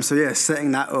 So yeah,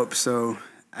 setting that up. So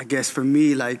I guess for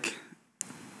me, like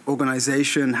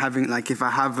organization, having like, if I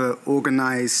have an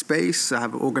organized space, I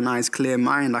have an organized, clear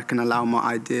mind, I can allow my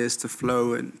ideas to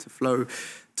flow and to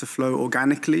flow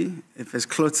organically. If there's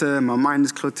clutter, my mind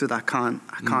is cluttered, I can't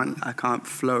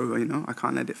flow, you know, I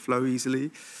can't let it flow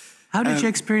easily. How did you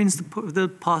experience the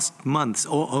past months,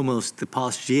 or almost the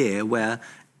past year, where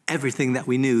everything that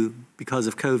we knew because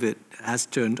of COVID has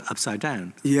turned upside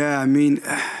down? Yeah, I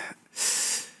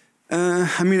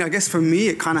guess for me,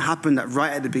 it kind of happened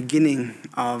right at the beginning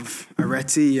of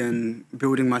Areti and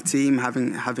building my team. I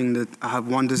have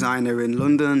one designer in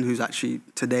London who's actually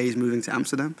today is moving to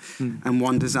Amsterdam, and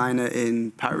one designer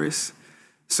in Paris.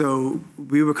 So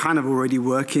we were kind of already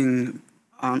working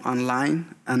online,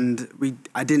 and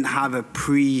I didn't have a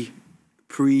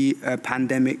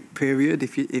pre-pandemic period,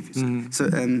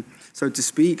 so to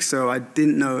speak. So I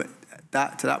didn't know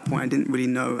that to that point. I didn't really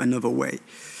know another way.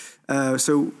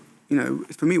 So you know,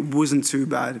 for me, it wasn't too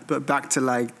bad. But back to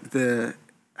like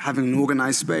having an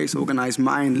organized space, organized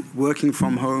mind, working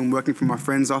from home, working from my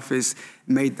friend's office,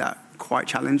 made that quite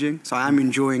challenging. So I am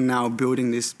enjoying now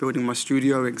building my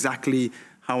studio exactly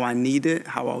how I need it,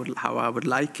 how I would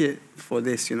like it for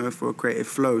this, you know, for a creative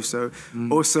flow. So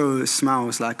also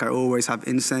smells, like I always have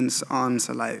incense on,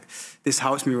 so like this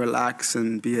helps me relax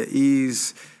and be at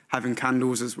ease. Having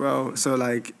candles as well. So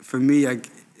like for me,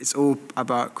 it's all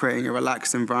about creating a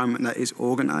relaxed environment that is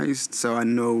organized, so I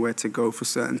know where to go for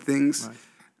certain things.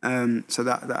 Right. So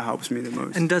that helps me the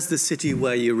most. And does the city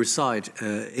where you reside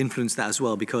influence that as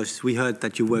well? Because we heard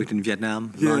that you worked in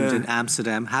Vietnam, London,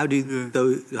 Amsterdam. How do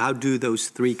those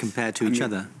three compare to each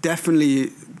other?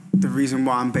 Definitely, the reason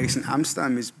why I'm based in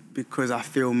Amsterdam is because I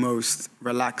feel most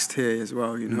relaxed here as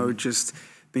well. You know, just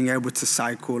being able to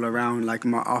cycle around. Like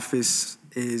my office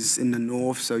is in the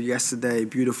north, so yesterday,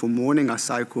 beautiful morning, I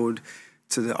cycled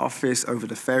to the office over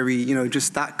the ferry. You know,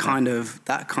 just that kind of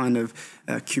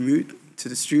commute to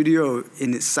the studio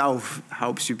in itself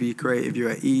helps you be creative. You're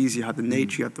at ease. You have the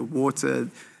nature, you have the water,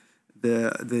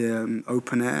 the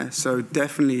open air. So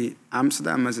definitely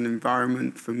Amsterdam as an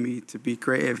environment for me to be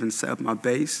creative and set up my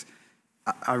base.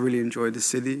 I really enjoy the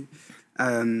city.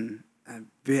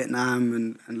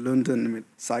 Vietnam and London. I mean,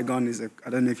 Saigon is I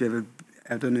don't know if you ever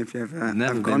have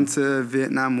gone to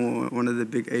Vietnam or one of the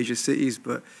big Asia cities,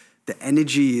 but the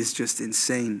energy is just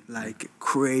insane, like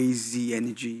crazy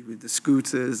energy with the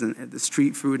scooters and the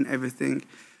street food and everything.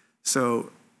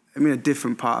 So a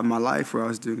different part of my life where I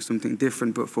was doing something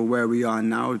different, but for where we are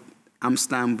now,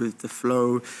 Amsterdam with the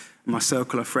flow, my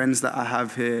circle of friends that I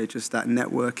have here, just that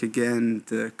network again,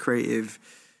 the creative.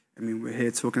 I mean, we're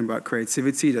here talking about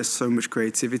creativity. There's so much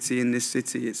creativity in this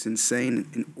city. It's insane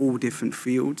in all different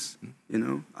fields, you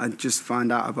know. I just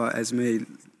find out about Esmay,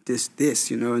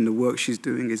 you know, and the work she's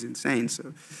doing is insane.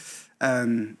 So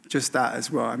just that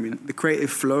as well. I mean, the creative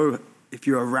flow, if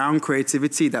you're around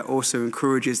creativity, that also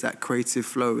encourages that creative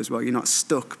flow as well. You're not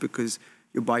stuck because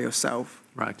you're by yourself.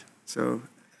 Right. So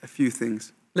a few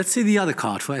things. Let's see the other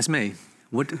card for Esmay.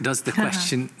 What does the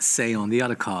question say on the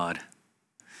other card?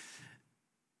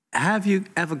 Have you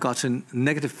ever gotten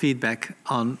negative feedback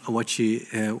on what you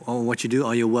do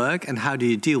or your work, and how do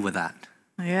you deal with that?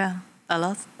 Yeah, a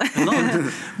lot. A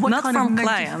lot. Not from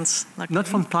clients. Not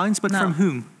from clients, but from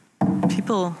whom?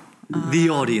 People. The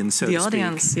audience, so to speak. The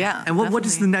audience, yeah. And what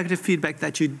is the negative feedback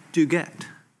that you do get?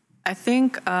 I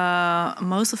think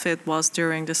most of it was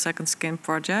during the Second Skin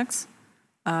project,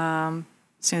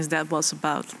 since that was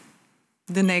about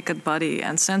the naked body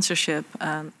and censorship,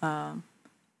 and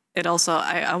it also,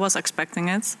 I was expecting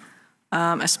it,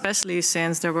 especially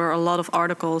since there were a lot of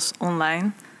articles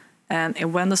online, and it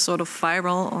went a sort of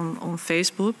viral on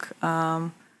Facebook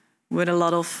with a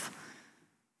lot of,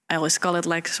 I always call it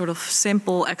like sort of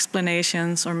simple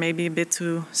explanations, or maybe a bit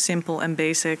too simple and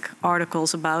basic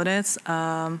articles about it.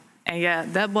 And yeah,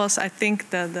 that was, I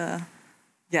think, the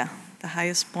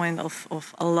highest point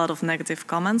of a lot of negative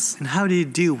comments. And how do you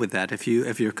deal with that if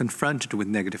you're confronted with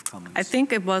negative comments? I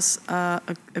think it was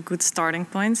a good starting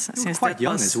point. Since quite that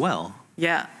young was, as well.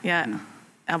 Yeah.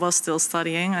 I was still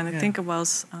studying, and I think it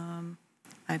was,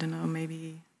 I don't know,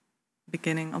 maybe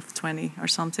beginning of 20 or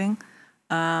something.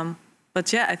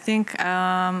 But yeah, I think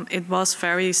it was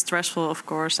very stressful, of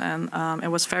course, and it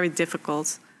was very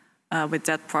difficult with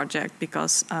that project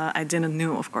because I didn't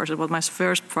know, of course. It was my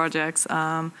first project.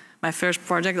 My first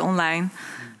project online.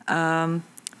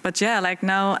 But yeah, like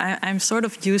now I'm sort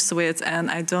of used to it,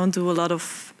 and I don't do a lot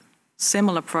of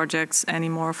similar projects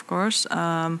anymore, of course.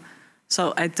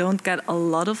 So I don't get a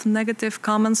lot of negative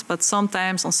comments, but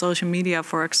sometimes on social media,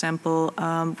 for example,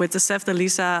 with the Sef de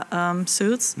Lisa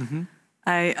suits,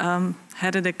 I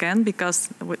had it again because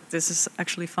this is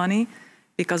actually funny,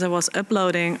 because I was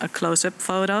uploading a close-up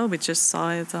photo. We just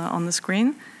saw it on the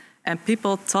screen, and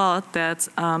people thought that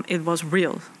it was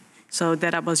real. So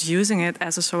that I was using it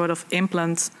as a sort of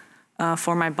implant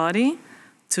for my body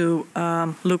to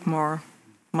look more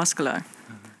muscular.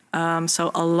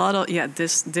 So a lot of,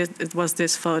 it was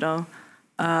this photo.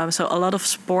 So a lot of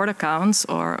sport accounts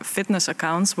or fitness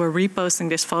accounts were reposting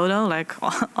this photo like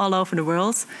all over the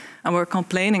world, and were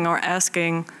complaining or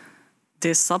asking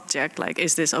this subject, like,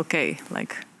 is this okay?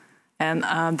 Like,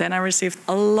 and then I received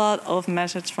a lot of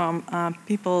messages from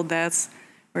people that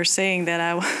were saying that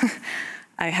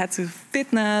I had to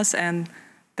fitness and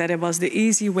that it was the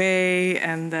easy way,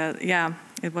 and that,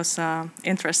 it was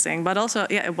interesting. But also,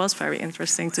 it was very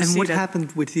interesting to see. And what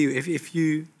happened with you if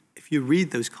you read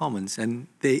those comments and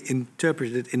they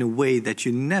interpret it in a way that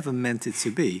you never meant it to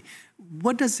be?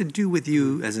 What does it do with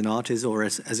you as an artist or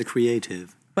as a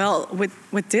creative? Well,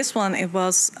 with this one, it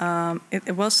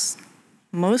was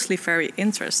mostly very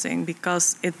interesting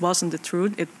because it wasn't the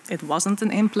truth. It wasn't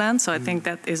an implant, so I think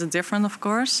that is a different, of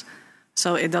course.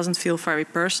 So it doesn't feel very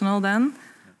personal then.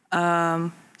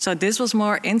 So this was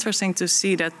more interesting to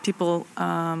see that people,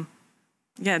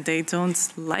 they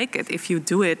don't like it if you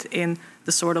do it in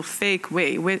the sort of fake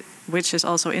way, which is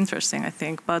also interesting, I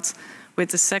think. But with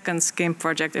the Second Skin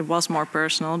project, it was more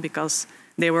personal because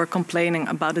they were complaining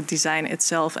about the design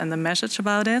itself and the message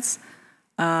about it.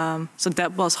 So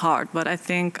that was hard. But I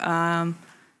think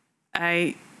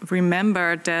I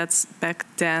remember that back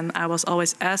then I was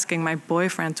always asking my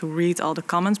boyfriend to read all the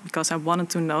comments because I wanted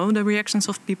to know the reactions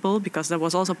of people, because that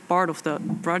was also part of the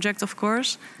project, of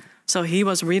course. So he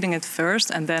was reading it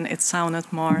first, and then it sounded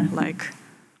more like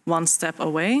one step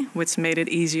away, which made it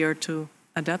easier to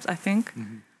adapt, I think.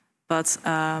 But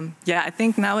I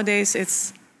think nowadays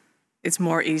it's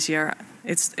more easier.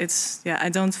 I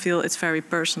don't feel it's very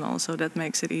personal, so that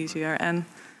makes it easier. And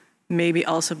maybe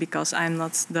also because I'm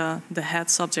not the head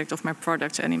subject of my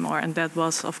project anymore. And that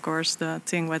was, of course, the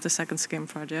thing with the Second Skin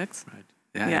project. Right.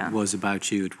 Yeah, it was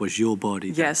about you. It was your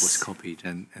body that was copied.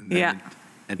 And then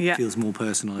it feels more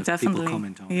personal if people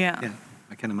comment on it. Yeah,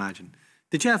 I can imagine.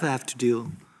 Did you ever have to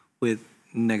deal with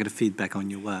negative feedback on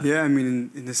your work? Yeah, I mean,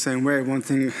 in the same way. One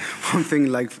thing,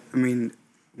 like, I mean,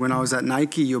 when I was at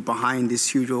Nike, you're behind this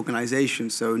huge organization,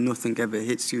 so nothing ever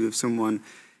hits you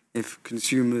if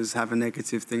consumers have a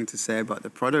negative thing to say about the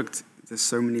product. there's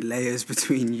so many layers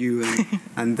between you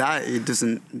and that it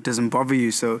doesn't bother you.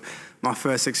 So my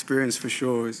first experience for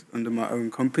sure is under my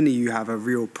own company. You have a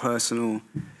real personal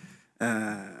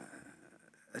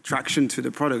attraction to the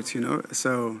product, you know.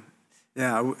 So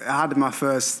yeah, I had my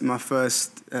first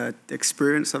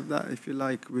experience of that, if you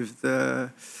like, with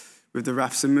the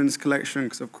Raf Simons collection,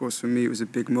 because of course for me it was a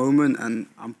big moment, and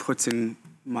I'm putting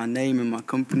my name and my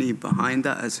company behind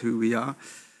that as who we are.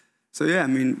 So yeah, I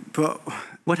mean, but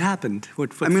what happened?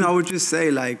 I mean, I would just say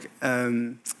like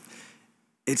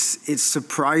it's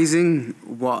surprising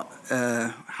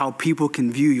how people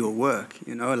can view your work.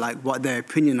 You know, like what their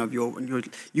opinion of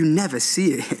you never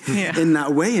see it in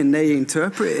that way, and they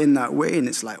interpret it in that way, and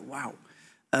it's like wow.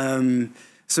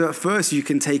 So at first you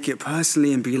can take it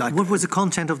personally and be like, what was the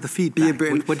content of the feedback?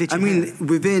 What did you mean,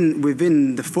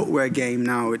 within the footwear game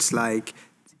now, it's like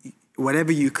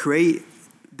whatever you create,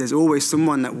 there's always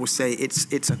someone that will say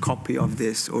it's a copy of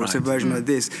this, or it's a version of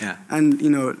this. Yeah. And you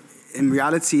know, in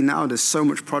reality now, there's so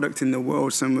much product in the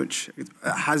world, so much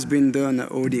has been done that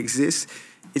already exists.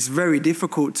 It's very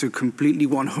difficult to completely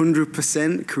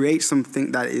 100% create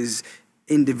something that is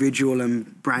individual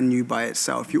and brand new by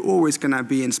itself. You're always going to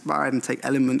be inspired and take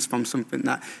elements from something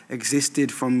that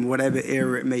existed from whatever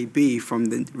era it may be, from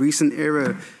the recent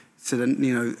era to the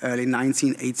early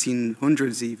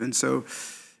 1800s even. So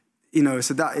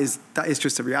so that is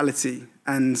just a reality.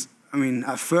 And I mean,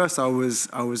 at first I was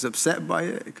upset by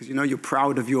it, because you're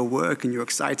proud of your work and you're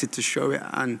excited to show it,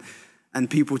 and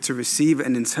people to receive it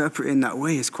and interpret it in that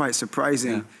way is quite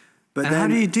surprising. Yeah. But how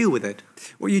do you deal with it?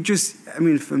 Well, I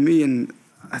mean, for me, and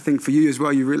I think for you as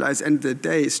well, you realize at the end of the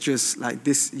day, it's just like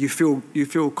this, you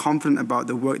feel confident about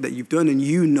the work that you've done, and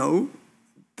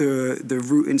the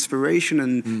root inspiration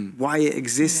and why it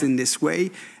exists in this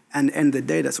way. And at the end of the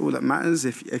day, that's all that matters.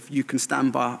 If you can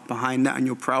stand behind that and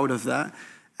you're proud of that.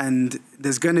 And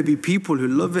there's going to be people who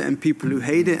love it and people who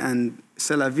hate it, and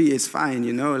c'est la vie, it's fine,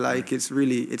 like it's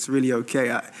really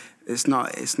okay. It's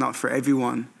not for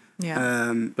everyone.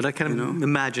 Yeah. But I can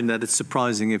imagine that it's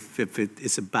surprising if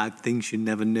it's about things you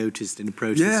never noticed in the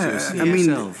process. Yeah,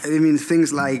 I mean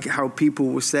things like how people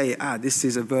will say, this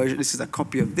is a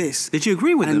copy of this. Did you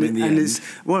agree with them in the end?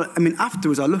 Well, I mean,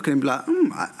 afterwards I look at it and be like,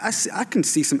 I can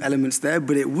see some elements there,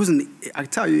 but it wasn't. I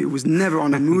tell you, it was never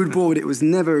on a mood board. It was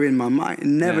never in my mind.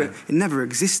 It never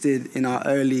existed in our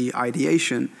early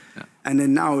ideation. Yeah. And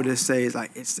then now to say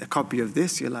it's a copy of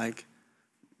this, you're like.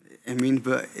 I mean,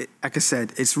 but like I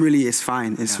said, it's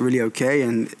fine. It's really okay,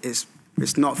 and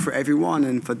it's not for everyone.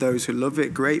 And for those who love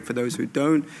it, great. For those who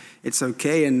don't, it's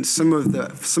okay. And some of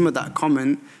that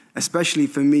comment, especially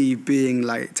for me being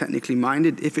like technically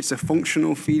minded, if it's a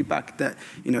functional feedback that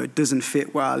it doesn't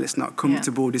fit well, it's not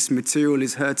comfortable, this material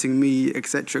is hurting me,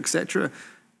 etc., etc.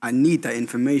 I need that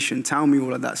information. Tell me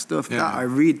all of that stuff. Yeah. That I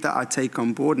read, that I take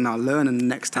on board, and I learn. And the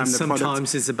next time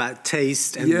sometimes it's about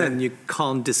taste, and then you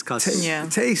can't discuss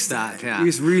taste. That. Yeah.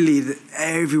 It's really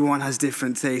everyone has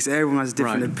different tastes. Everyone has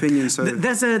different opinions. So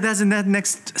there's a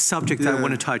next subject that I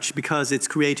want to touch, because it's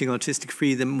creating artistic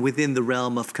freedom within the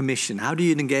realm of commission. How do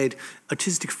you negate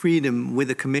artistic freedom with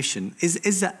a commission?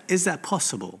 Is that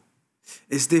possible?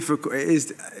 It's difficult.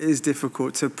 It is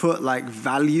difficult to put like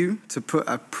value, to put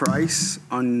a price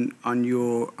on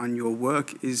your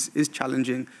work is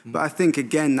challenging. But I think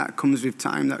again that comes with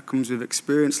time, that comes with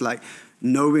experience, like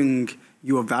knowing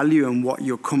your value and what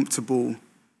you're comfortable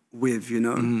with.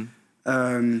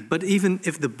 But even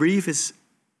if the brief is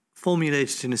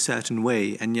formulated in a certain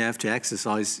way, and you have to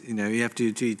exercise, you have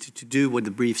to do what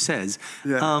the brief says.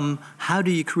 Yeah. How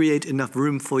do you create enough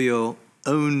room for your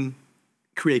own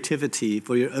creativity,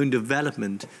 for your own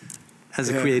development as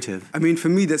a creative? I mean, for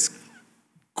me, that's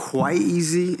quite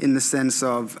easy in the sense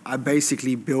of I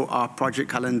basically built our project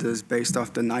calendars based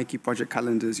off the Nike project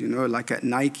calendars. Like at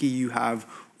Nike, you have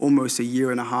almost a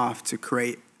year and a half to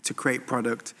create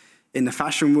product. In the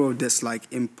fashion world, that's like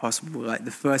impossible. Like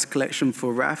the first collection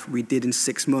for Raf, we did in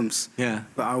 6 months. Yeah.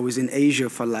 But I was in Asia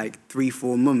for like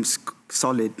 3-4 months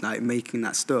solid, like making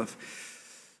that stuff.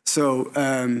 So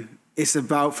it's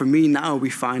about, for me now, we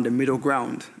find a middle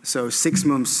ground. So 6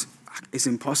 months is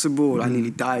impossible. I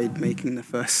nearly died making the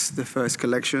first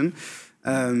collection.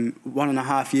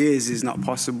 1.5 years is not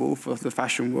possible for the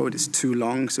fashion world. It's too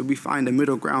long. So we find a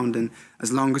middle ground, and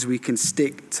as long as we can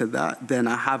stick to that, then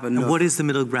I have enough. And what is the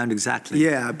middle ground exactly?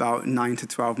 Yeah, about 9 to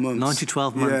 12 months. 9 to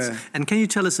 12 months. Yeah. And can you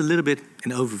tell us a little bit,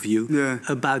 an overview,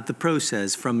 about the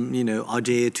process from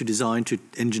idea to design to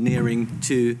engineering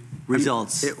to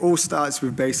results? It all starts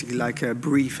with basically like a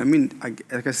brief. I mean,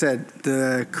 like I said,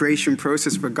 the creation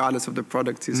process, regardless of the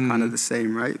product, is kind of the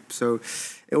same, right? So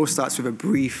it all starts with a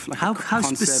brief. Like how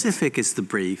specific is the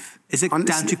brief? Is it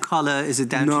down to color? Is it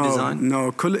down to design?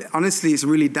 No, honestly, it's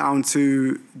really down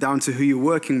to who you're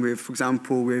working with. For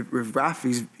example, with Raf,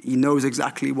 he knows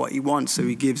exactly what he wants, so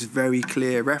he gives very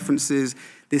clear references.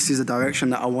 This is the direction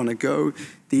that I want to go.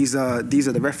 These are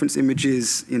the reference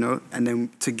images, you know, and then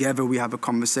together we have a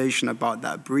conversation about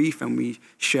that brief, and we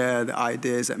share the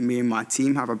ideas that me and my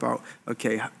team have about,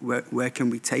 okay, where can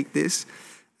we take this?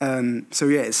 So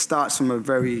yeah, it starts from a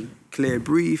very clear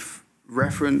brief,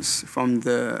 reference from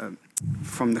the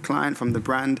client, from the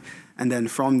brand, and then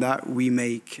from that we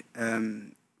make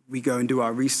we go and do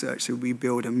our research. So we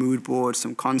build a mood board,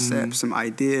 some concepts, some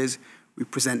ideas. We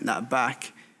present that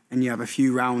back, and you have a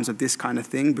few rounds of this kind of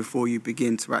thing before you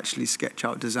begin to actually sketch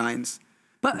out designs.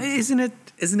 But isn't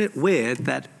it weird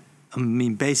that, I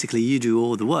mean, basically you do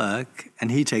all the work and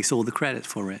he takes all the credit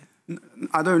for it?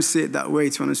 I don't see it that way,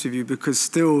 to be honest with you, because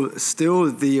still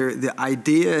the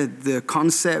idea, the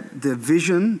concept, the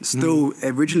vision still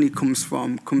originally comes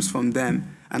from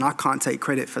them, and I can't take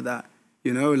credit for that.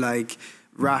 You know, like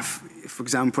Raf, for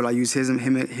example, I use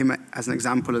him as an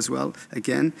example as well.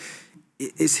 Again,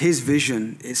 it's his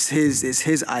vision, it's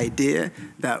his idea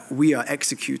that we are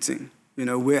executing. You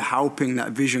know, we're helping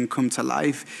that vision come to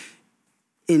life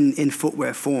in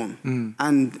footwear form.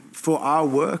 And for our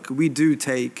work, we do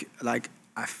take, like,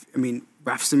 I mean,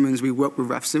 Raf Simons, we work with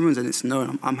Raf Simons, and it's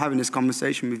known. I'm having this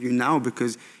conversation with you now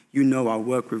because you know I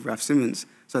work with Raf Simons.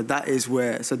 So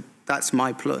that's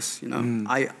my plus, you know.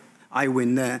 I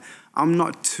win there. I'm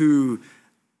not too,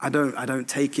 I don't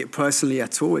take it personally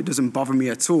at all. It doesn't bother me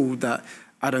at all that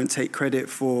I don't take credit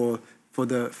for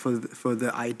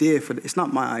the idea. It's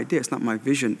not my idea. It's not my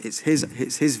vision. It's his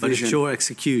vision. But it's your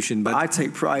execution. But I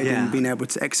take pride in being able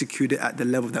to execute it at the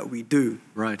level that we do.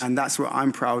 Right. And that's what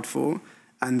I'm proud for.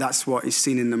 And that's what is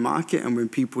seen in the market. And when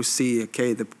people see,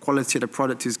 okay, the quality of the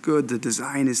product is good, the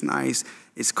design is nice,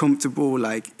 it's comfortable,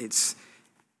 like it's,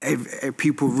 if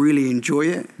people really enjoy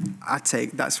it,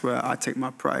 that's where I take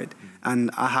my pride.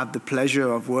 And I have the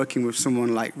pleasure of working with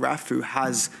someone like Raf, who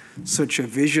has such a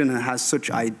vision and has such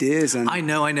ideas. And I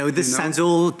know. This sounds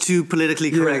all too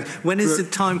politically correct. When is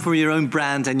it time for your own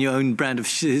brand and your own brand of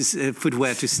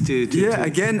footwear to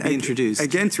be introduced?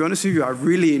 Again, to be honest with you, I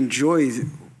really enjoy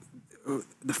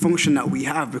the function that we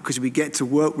have because we get to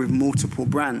work with multiple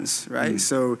brands, right?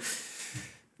 So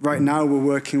right now we're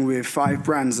working with 5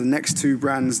 brands. The next 2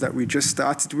 brands that we just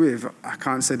started with, I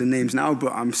can't say the names now,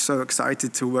 but I'm so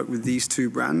excited to work with these 2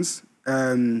 brands.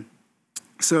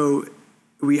 So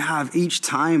we have each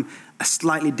time a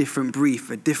slightly different brief,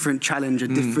 a different challenge, a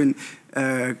different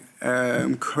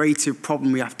creative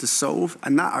problem we have to solve,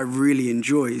 and that I really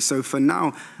enjoy. So for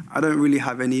now, I don't really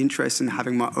have any interest in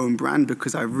having my own brand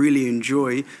because I really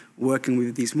enjoy working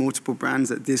with these multiple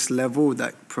brands at this level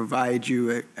that provide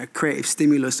you a creative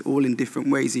stimulus all in different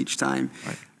ways each time.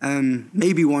 Right.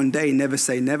 Maybe one day, never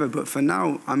say never, but for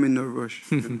now, I'm in no rush.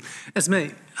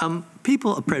 Esmay,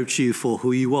 people approach you for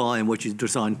who you are and what you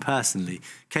design personally.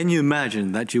 Can you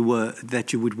imagine that you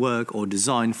would work or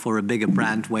design for a bigger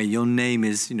brand where your name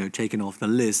is, you know, taken off the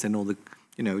list and all the,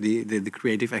 you know, the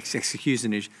creative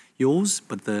execution is yours,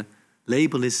 but the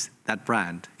label is that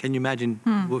brand? Can you imagine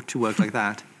to work like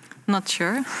that? Not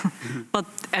sure, but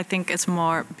I think it's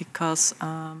more because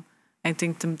I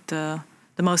think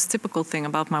the most typical thing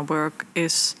about my work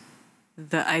is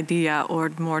the idea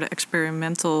or more the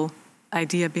experimental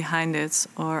idea behind it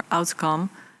or outcome,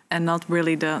 and not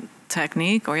really the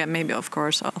technique, or maybe of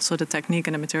course also the technique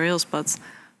and the materials. But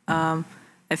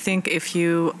I think if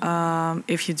you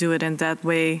do it in that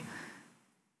way,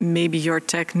 maybe your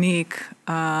technique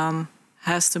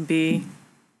has to be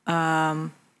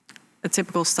a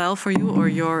typical style for you, or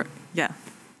your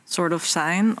sort of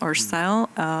sign or style.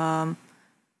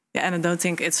 And I don't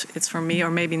think it's for me, or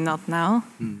maybe not now.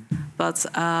 But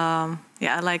I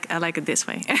like it this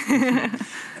way.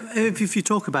 If you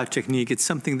talk about technique, it's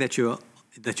something that you're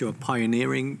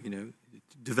pioneering, you know,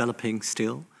 developing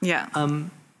still. Yeah.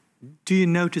 Do you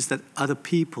notice that other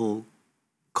people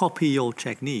copy your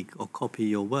technique or copy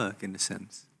your work in a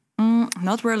sense?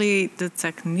 Not really the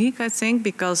technique, I think,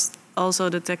 because also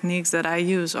the techniques that I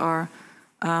use are,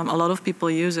 a lot of people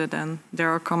use it, and there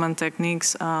are common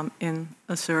techniques in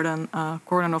a certain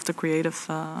corner of the creative,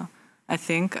 I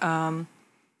think.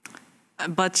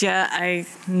 But I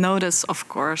notice, of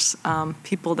course,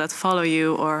 people that follow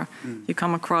you or you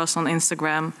come across on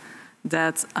Instagram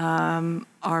that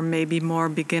are maybe more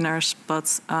beginners,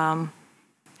 but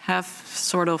have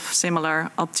sort of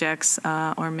similar objects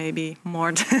or maybe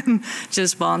more than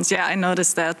just bonds. Yeah, I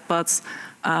noticed that, but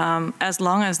as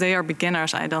long as they are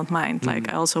beginners, I don't mind.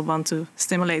 Like, I also want to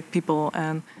stimulate people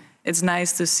and it's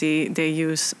nice to see they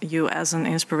use you as an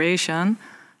inspiration.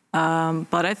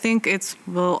 But I think it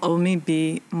will only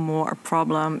be more a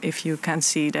problem if you can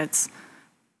see that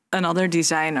another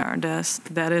designer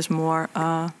that is more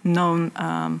known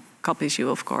copies you,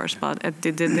 of course, but it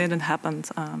didn't happen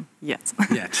yet.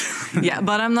 Yeah,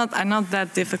 but I'm not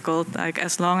that difficult. Like,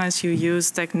 as long as you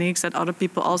use techniques that other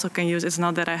people also can use, it's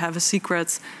not that I have a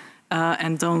secret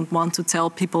and don't want to tell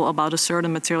people about a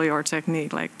certain material or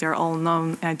technique. Like, they're all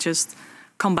known. I just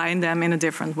combine them in a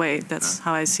different way. That's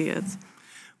how I see it.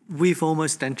 We've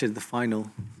almost entered the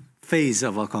final phase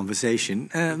of our conversation.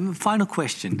 Final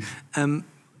question.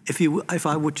 If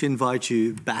I were to invite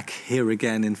you back here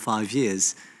again in 5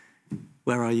 years,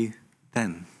 where are you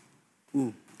then?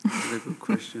 Ooh, that's a good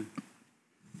question.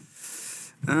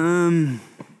 I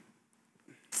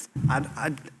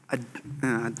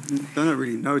don't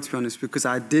really know, to be honest, because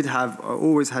I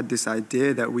always had this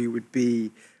idea that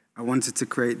I wanted to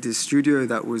create this studio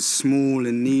that was small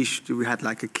and niche. We had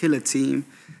like a killer team,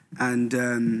 and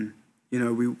you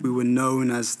know, we were known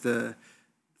as the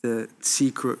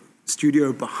secret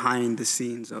studio behind the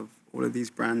scenes of all of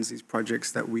these brands, these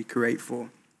projects that we create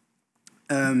for.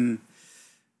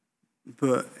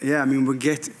 But yeah, I mean, we're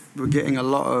getting a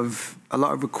lot of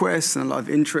requests and a lot of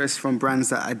interest from brands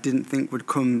that I didn't think would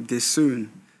come this soon.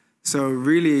 So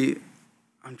really,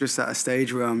 I'm just at a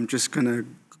stage where I'm just gonna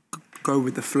go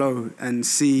with the flow and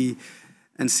see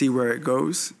where it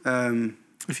goes.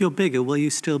 If you're bigger, will you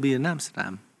still be in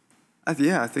Amsterdam?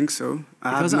 Yeah, I think so.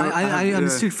 Because I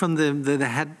understood from the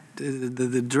head,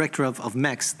 the director of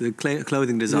Max, the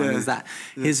clothing designers, that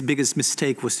his biggest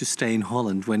mistake was to stay in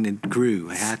Holland when it grew.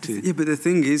 I had to. Yeah, but the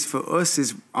thing is, for us,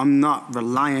 I'm not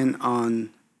reliant on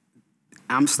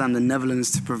Amsterdam, the Netherlands,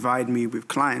 to provide me with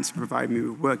clients, to provide me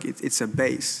with work. It's a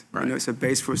base. Right. You know, it's a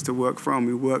base for us to work from.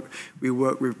 We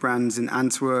work with brands in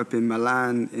Antwerp, in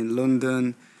Milan, in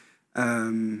London.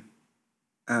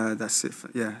 That's it.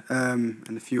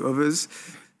 And a few others.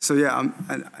 So yeah, I'm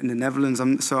in the Netherlands.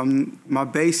 My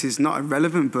base is not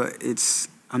irrelevant, but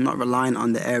I'm not relying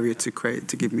on the area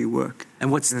to give me work.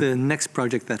 And what's the next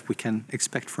project that we can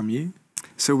expect from you?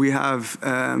 So we have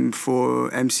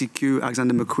for MCQ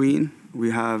Alexander McQueen.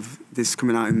 We have this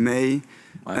coming out in May.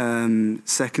 Wow.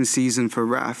 Second season for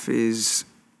Raf is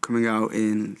coming out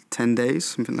in 10 days,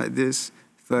 something like this.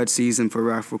 Third season for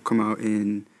Raf will come out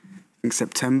in, I think,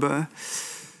 September.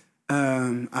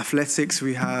 Athletics,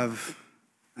 we have,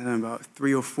 I don't know, about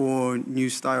 3 or 4 new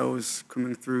styles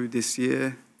coming through this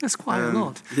year. That's quite a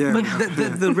lot. Yeah. But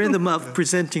the rhythm of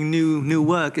presenting new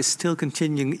work is still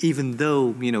continuing, even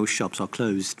though, you know, shops are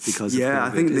closed because of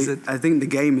COVID. I think the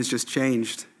game has just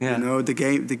changed. Yeah. You know, the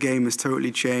game has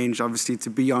totally changed. Obviously, to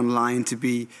be online, to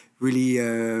be really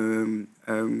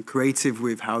creative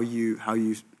with how you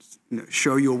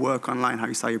show your work online, how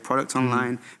you sell your product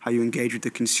online, how you engage with the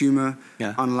consumer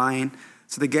online.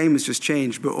 So the game has just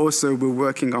changed. But also, we're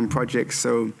working on projects.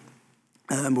 So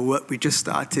we just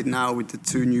started now with the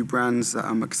 2 new brands that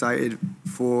I'm excited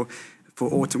for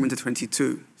autumn winter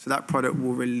 22. So that product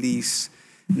will release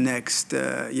next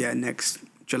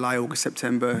July, August,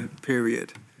 September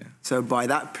period. Yeah. So by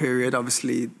that period,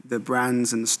 obviously the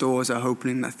brands and the stores are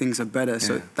hoping that things are better. Yeah.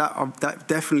 So that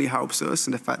definitely helps us,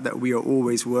 and the fact that we are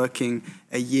always working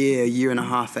a year and a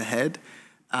half ahead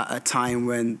at a time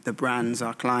when the brands,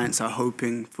 our clients, are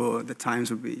hoping for the times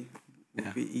will be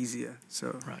easier.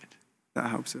 So. Right. That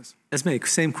helps us. Esmay,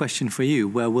 same question for you.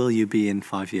 Where will you be in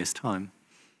 5 years' time?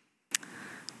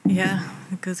 Yeah,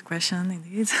 good question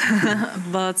indeed.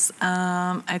 But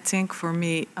I think for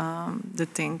me, the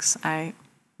things I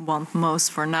want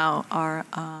most for now are,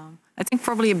 I think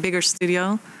probably a bigger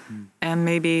studio and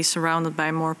maybe surrounded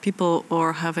by more people,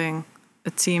 or having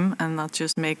a team and not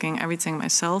just making everything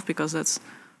myself, because that's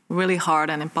really hard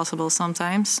and impossible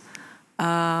sometimes.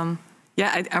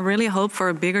 Yeah, I really hope for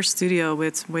a bigger studio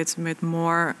with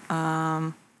more,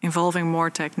 involving more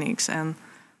techniques and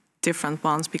different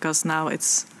ones, because now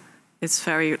it's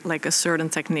very like a certain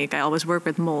technique. I always work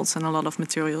with molds and a lot of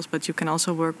materials, but you can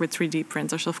also work with 3D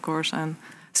printers, of course, and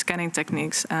scanning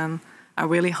techniques. And I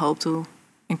really hope to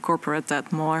incorporate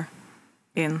that more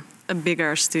in a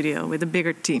bigger studio with a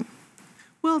bigger team.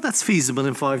 Well, that's feasible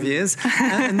in 5 years.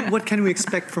 And what can we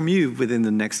expect from you within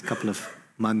the next couple of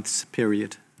months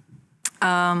period?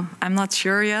 I'm not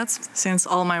sure yet, since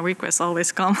all my requests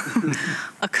always come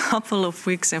a couple of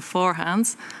weeks in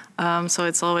forehand. So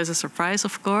it's always a surprise,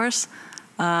 of course.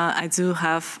 I do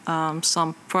have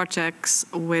some projects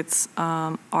with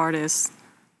artists,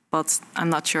 but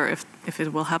I'm not sure if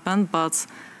it will happen. But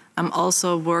I'm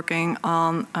also working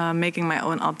on making my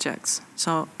own objects.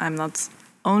 So I'm not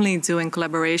only doing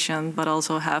collaboration, but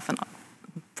also have a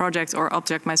project or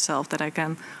object myself that I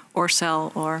can or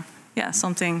sell or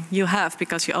something you have,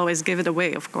 because you always give it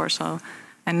away, of course. So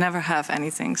I never have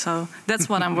anything. So that's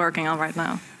what I'm working on right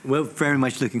now. We're very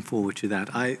much looking forward to that.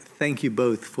 I thank you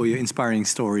both for your inspiring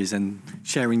stories and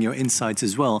sharing your insights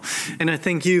as well. And I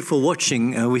thank you for watching.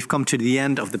 We've come to the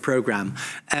end of the program.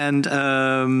 And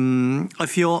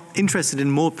if you're interested in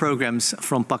more programs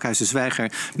from Pakhuis de Zwijger,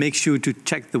 make sure to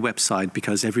check the website,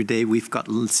 because every day we've got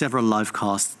several live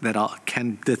casts that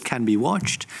can be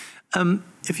watched.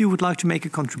 If you would like to make a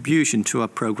contribution to our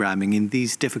programming in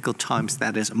these difficult times,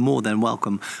 that is more than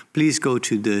welcome. Please go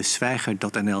to the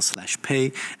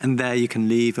zwijger.nl/pay, and there you can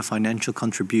leave a financial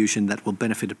contribution that will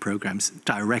benefit the programs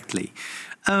directly.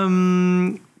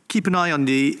 Keep an eye on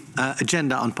the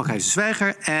agenda on Pakhuis de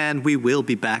Zwijger, and we will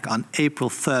be back on April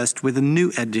 1st with a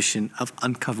new edition of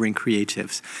Uncovering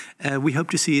Creatives. We hope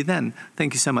to see you then.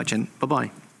 Thank you so much, and bye-bye.